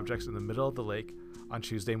unusual objects in the middle of the lake on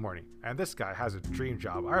Tuesday morning. And this guy has a dream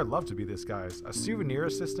job. I would love to be this guy. A souvenir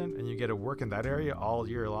assistant, and you get to work in that area all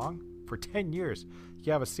year long for 10 years.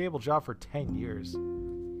 You have a stable job for 10 years.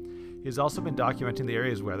 He's also been documenting the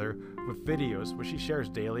area's weather with videos, which he shares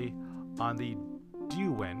daily on the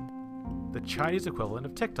Douyin, the Chinese equivalent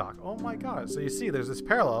of TikTok. Oh my God. So you see, there's this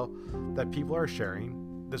parallel that people are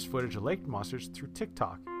sharing this footage of lake monsters through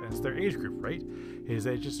TikTok, and it's their age group, right? His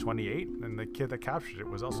age is 28, and the kid that captured it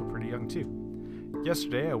was also pretty young too.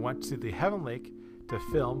 Yesterday, I went to the Heaven Lake to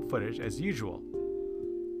film footage as usual.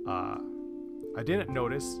 I didn't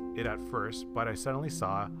notice it at first, but I suddenly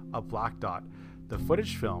saw a black dot. The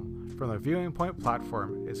footage film from the viewing point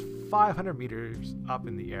platform is 500 meters up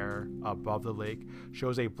in the air above the lake,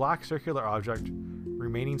 shows a black circular object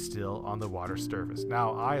remaining still on the water surface.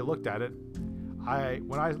 Now, I looked at it.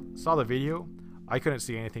 When I saw the video, I couldn't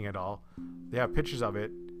see anything at all. They have pictures of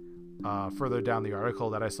it further down the article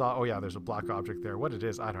that I saw. Oh yeah, there's a black object there. What it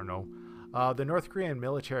is, I don't know. The North Korean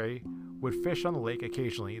military would fish on the lake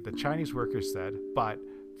occasionally, the Chinese workers said, but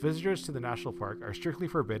visitors to the national park are strictly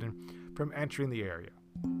forbidden from entering the area.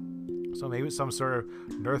 So maybe it's some sort of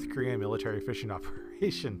North Korean military fishing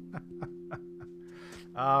operation.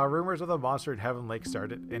 Rumors of the monster at Heaven Lake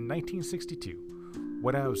started in 1962.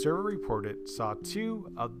 When an observer reported saw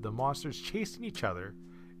two of the monsters chasing each other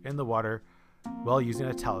in the water while using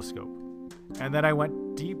a telescope. And then I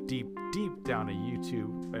went deep down a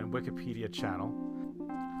YouTube and Wikipedia channel.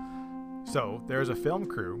 So there's a film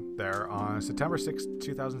crew there on September 6th,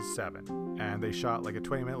 2007, and they shot like a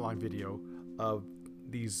 20-minute long video of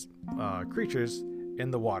these creatures in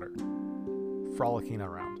the water, frolicking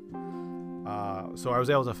around. So I was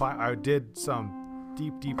able to find, I did some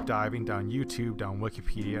deep diving down YouTube, down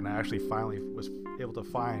Wikipedia, and I actually finally was able to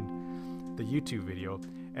find the YouTube video.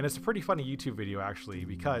 And it's a pretty funny YouTube video actually,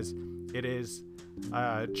 because it is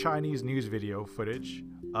Chinese news video footage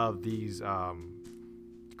of these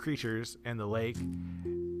creatures in the lake,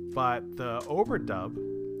 but the overdub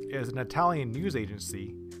is an Italian news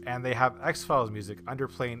agency, and they have X-Files music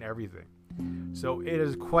underplaying everything. So it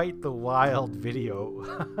is quite the wild video,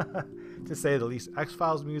 to say the least.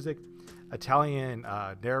 X-Files music, Italian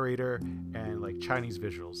narrator, and like Chinese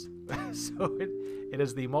visuals. So it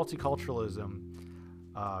is the multiculturalism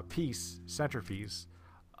centerpiece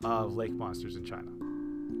of lake monsters in China.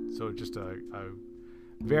 So just a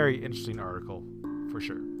very interesting article for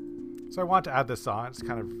sure. So I want to add this on. It's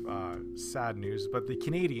kind of sad news, but the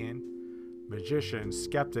Canadian magician,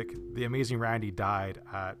 skeptic, the Amazing Randi died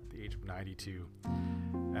at the age of 92.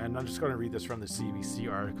 And I'm just going to read this from the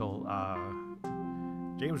CBC article.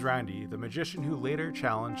 James Randi, the magician who later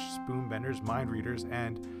challenged spoonbenders, mind readers,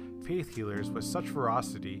 and faith healers with such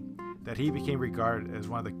ferocity that he became regarded as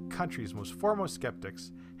one of the country's most foremost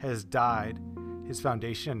skeptics, has died, his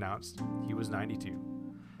foundation announced. He was 92.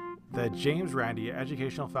 The James Randi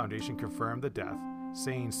Educational Foundation confirmed the death,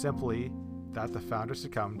 saying simply that the founder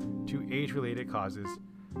succumbed to age-related causes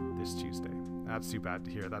this Tuesday. That's too bad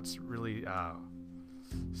to hear. That's really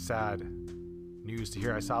sad news to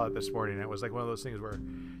hear. I saw it this morning, and it was like one of those things where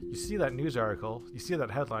you see that news article, you see that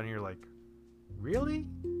headline, and you're like, really?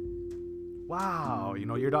 Wow. You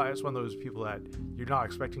know, you're not, it's one of those people that you're not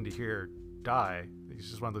expecting to hear die. It's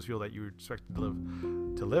just one of those people that you expect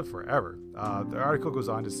to live forever. The article goes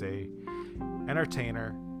on to say,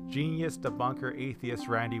 entertainer, genius, debunker, atheist,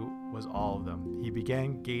 Randi was all of them. He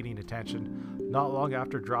began gaining attention not long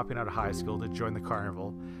after dropping out of high school to join the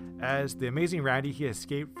carnival. As the Amazing Randi, he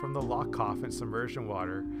escaped from the lock coffin submerged in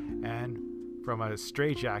water and from a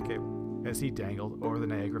straitjacket as he dangled over the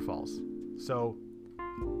Niagara Falls. So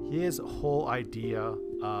his whole idea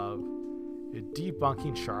of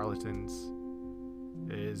debunking charlatans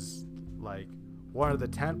is like one of the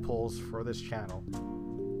tent poles for this channel.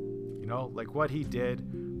 You know, like what he did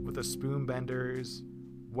with the spoonbenders,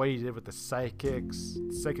 what he did with the psychic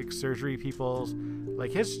surgery peoples.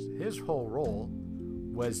 Like his whole role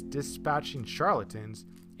was dispatching charlatans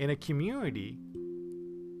in a community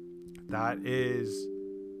that is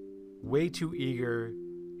way too eager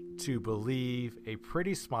to believe a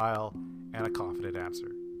pretty smile and a confident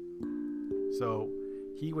answer. So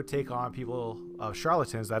he would take on people,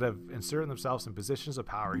 charlatans that have inserted themselves in positions of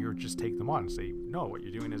power. He would just take them on and say, no, what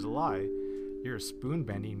you're doing is a lie. Your spoon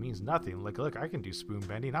bending means nothing. Like, look, I can do spoon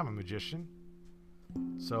bending. I'm a magician.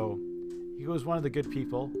 So he was one of the good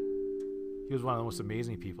people. He was one of the most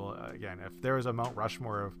amazing people. Again, if there was a Mount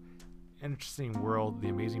Rushmore of interesting world, the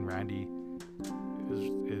Amazing Randi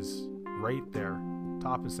is right there,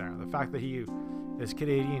 top and center. The fact that he is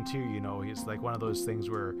Canadian too, you know, he's like one of those things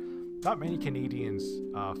where not many Canadians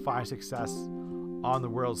find success on the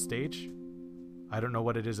world stage. I don't know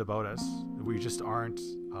what it is about us. We just aren't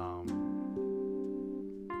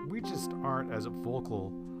as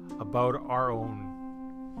vocal about our own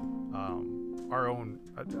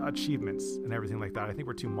achievements and everything like that. I think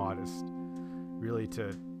we're too modest, really,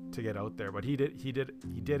 to get out there. But he did it.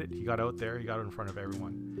 He got out there. He got in front of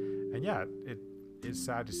everyone. And yeah, it is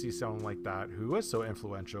sad to see someone like that who was so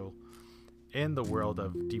influential in the world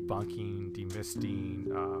of debunking,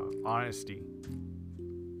 demisting, honesty.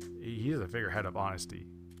 He's a figurehead of honesty.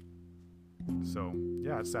 So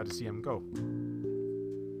yeah, it's sad to see him go.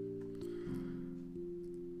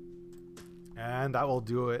 And that will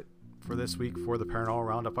do it for this week for the Paranormal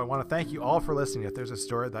Roundup. I want to thank you all for listening. If there's a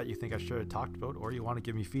story that you think I should have talked about, or you want to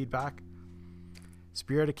give me feedback,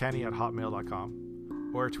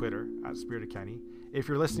 spiritofkenny@hotmail.com or Twitter @spiritofkenny. If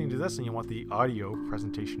you're listening to this and you want the audio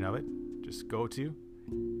presentation of it, just go to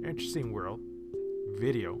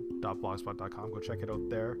interestingworldvideo.blogspot.com. Go check it out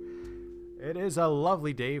there. It is a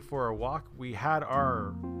lovely day for a walk. We had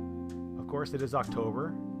of course, it is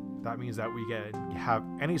October. That means that we have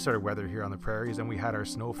any sort of weather here on the prairies, and we had our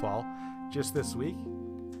snowfall just this week.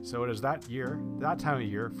 So it is that time of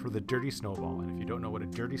year for the dirty snowball. And if you don't know what a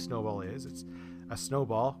dirty snowball is, it's a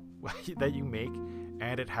snowball that you make,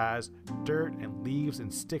 and it has dirt and leaves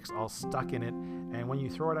and sticks all stuck in it. And when you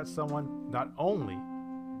throw it at someone, not only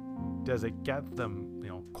does it get them,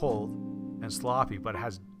 cold and sloppy, but it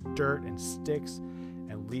has dirt and sticks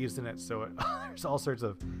and leaves in it. So there's all sorts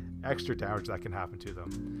of extra damage that can happen to them.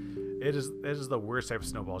 It is the worst type of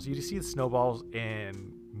snowballs. You see the snowballs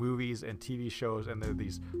in movies and TV shows, and they're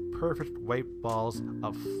these perfect white balls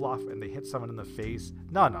of fluff, and they hit someone in the face.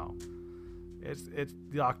 No. It's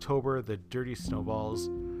the October, the dirty snowballs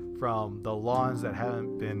from the lawns that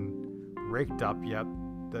haven't been raked up yet,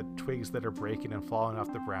 the twigs that are breaking and falling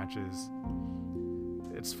off the branches.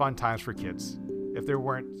 It's fun times for kids. If they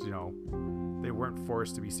weren't, they weren't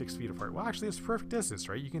forced to be 6 feet apart. Well, actually, it's perfect distance,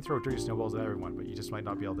 right? You can throw dirty snowballs at everyone, but you just might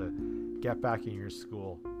not be able to get back in your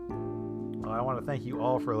school. Well, I want to thank you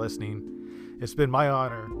all for listening. It's been my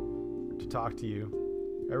honor to talk to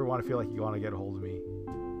you. Ever want to feel like you want to get a hold of me,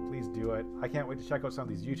 please do it. I can't wait to check out some of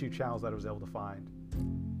these YouTube channels that I was able to find.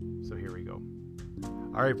 So here we go.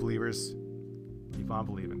 All right, believers, keep on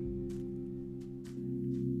believing.